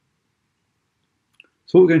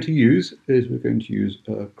 So what we're going to use is we're going to use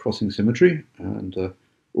crossing symmetry, and we're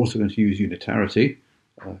also going to use unitarity.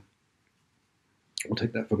 We'll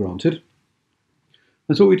take that for granted.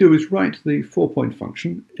 And so what we do is write the 4-point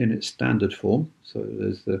function in its standard form. So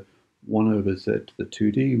there's the 1 over z to the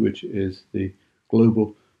 2d, which is the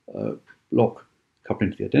global block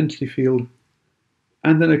coupling to the identity field,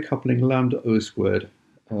 and then a coupling lambda o squared,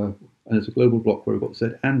 and there's a global block where we've got z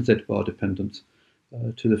and z bar dependence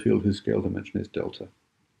to the field whose scale dimension is delta.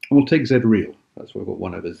 And we'll take z real. That's why we've got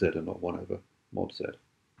 1 over z and not 1 over mod z.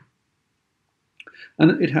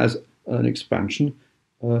 And it has an expansion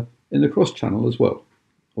in the cross channel as well,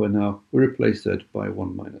 where now we replace z by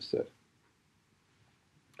 1 minus z.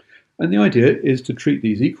 And the idea is to treat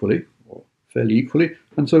these equally, or fairly equally,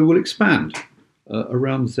 and so we'll expand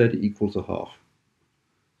around z equals a half.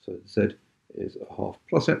 So z is a half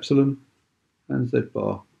plus epsilon, and z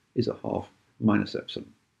bar is a half minus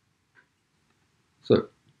epsilon. So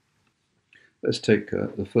let's take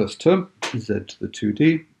the first term, z to the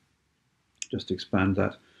 2d, just expand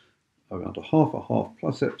that around a half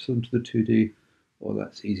plus epsilon to the 2d, well,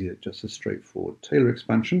 that's easier, just a straightforward Taylor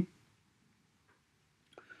expansion.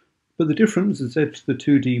 But the difference, z to the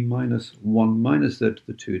 2d minus 1 minus z to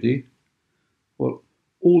the 2d, well,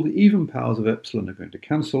 all the even powers of epsilon are going to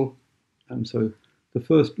cancel, and so the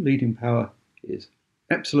first leading power is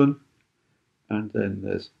epsilon, and then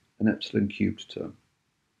there's an epsilon cubed term.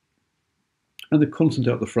 And the constant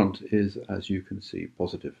out the front is, as you can see,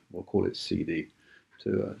 positive. We'll call it CD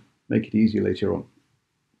to make it easier later on.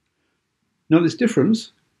 Now this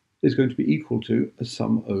difference is going to be equal to a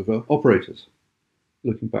sum over operators.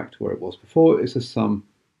 Looking back to where it was before, it's a sum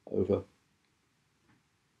over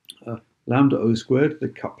lambda O squared, the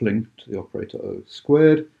coupling to the operator O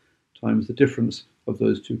squared, times the difference of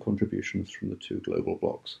those two contributions from the two global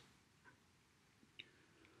blocks.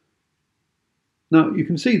 Now you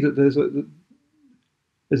can see that there's a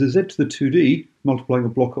z to the 2d multiplying a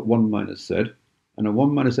block at 1 minus z, and a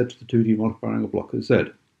 1 minus z to the 2d multiplying a block at z.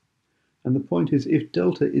 And the point is, if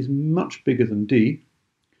delta is much bigger than d,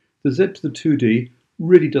 the z to the 2d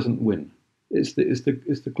really doesn't win. It's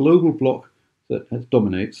the global block that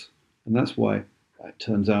dominates, and that's why it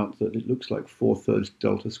turns out that it looks like 4/3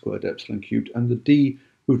 delta squared epsilon cubed, and the d,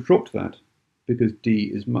 we've dropped that because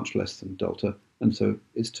d is much less than delta, and so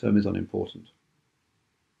its term is unimportant.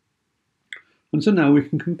 And so now we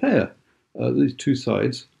can compare these two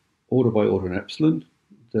sides, order by order and epsilon.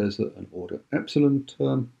 There's an order epsilon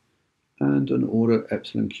term and an order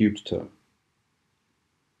epsilon cubed term.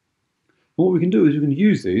 And what we can do is we can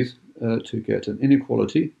use these to get an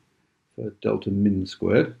inequality for delta min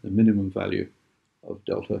squared, the minimum value of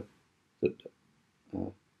delta that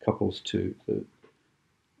couples to the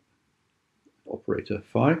operator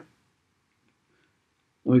phi. And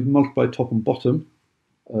we can multiply top and bottom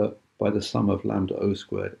by the sum of lambda O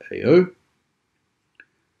squared AO.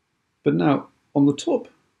 But now, on the top,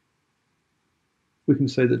 we can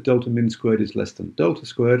say that delta min squared is less than delta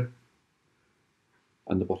squared,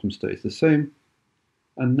 and the bottom stays the same.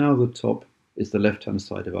 And now the top is the left-hand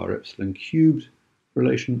side of our epsilon cubed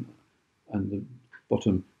relation, and the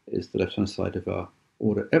bottom is the left-hand side of our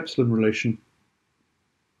order epsilon relation.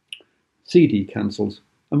 CD cancels,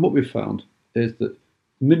 and what we've found is that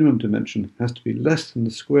minimum dimension has to be less than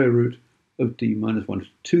the square root of d minus 1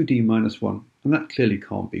 to 2d minus 1, and that clearly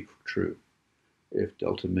can't be true if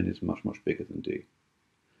delta min is much, much bigger than d.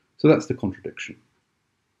 So that's the contradiction.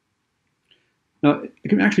 Now, it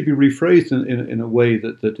can actually be rephrased in a way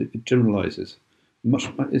that it generalizes.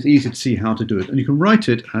 It's easy to see how to do it, and you can write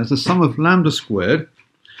it as the sum of lambda squared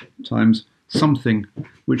times something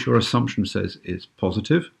which your assumption says is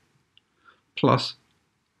positive, plus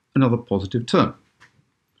another positive term.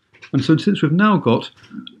 And so since we've now got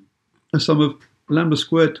a sum of lambda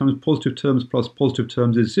squared times positive terms plus positive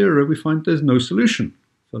terms is 0, we find there's no solution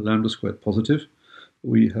for lambda squared positive.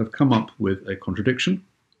 We have come up with a contradiction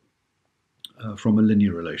from a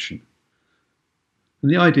linear relation.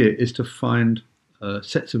 And the idea is to find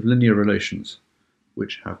sets of linear relations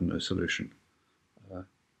which have no solution.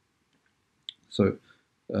 So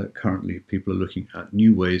currently people are looking at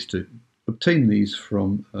new ways to obtain these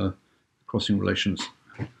from crossing relations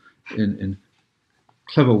in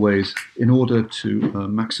clever ways in order to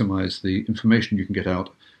maximize the information you can get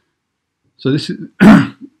out. So this is,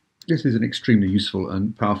 this is an extremely useful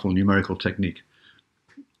and powerful numerical technique.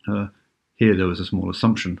 Here there was a small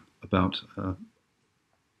assumption about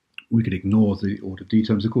we could ignore the order d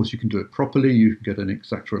terms. Of course, you can do it properly, you can get an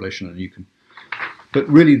exact relation, and you can, but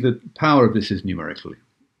really the power of this is numerically.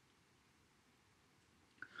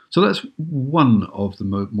 So that's one of the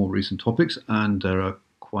more recent topics, and there are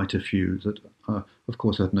quite a few that, of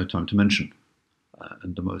course, I had no time to mention.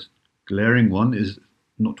 And the most glaring one is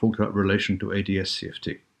not talked about relation to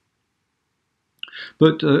ADS-CFT.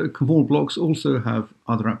 But conformal blocks also have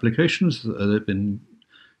other applications. They've been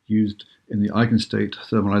used in the eigenstate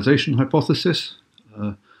thermalization hypothesis.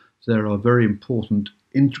 There are very important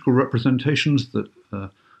integral representations that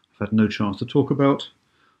I've had no chance to talk about.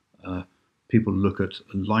 People look at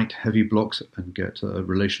light-heavy blocks and get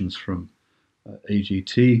relations from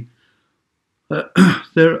AGT.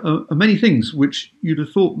 There are many things which you'd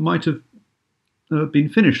have thought might have been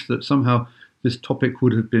finished, that somehow this topic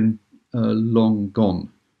would have been long gone,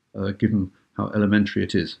 given how elementary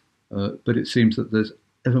it is. But it seems that there's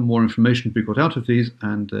ever more information to be got out of these,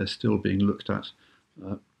 and they're still being looked at.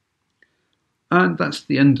 And that's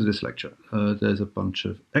the end of this lecture. There's a bunch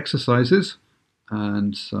of exercises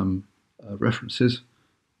and some references,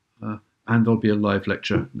 and there'll be a live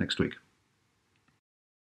lecture next week.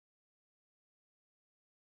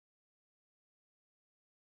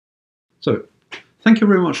 So, thank you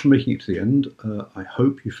very much for making it to the end. I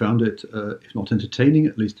hope you found it, if not entertaining,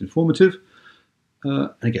 at least informative.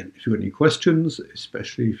 And again, if you've got any questions,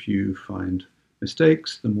 especially if you find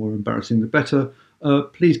mistakes, the more embarrassing the better,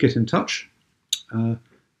 please get in touch.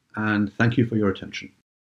 And thank you for your attention.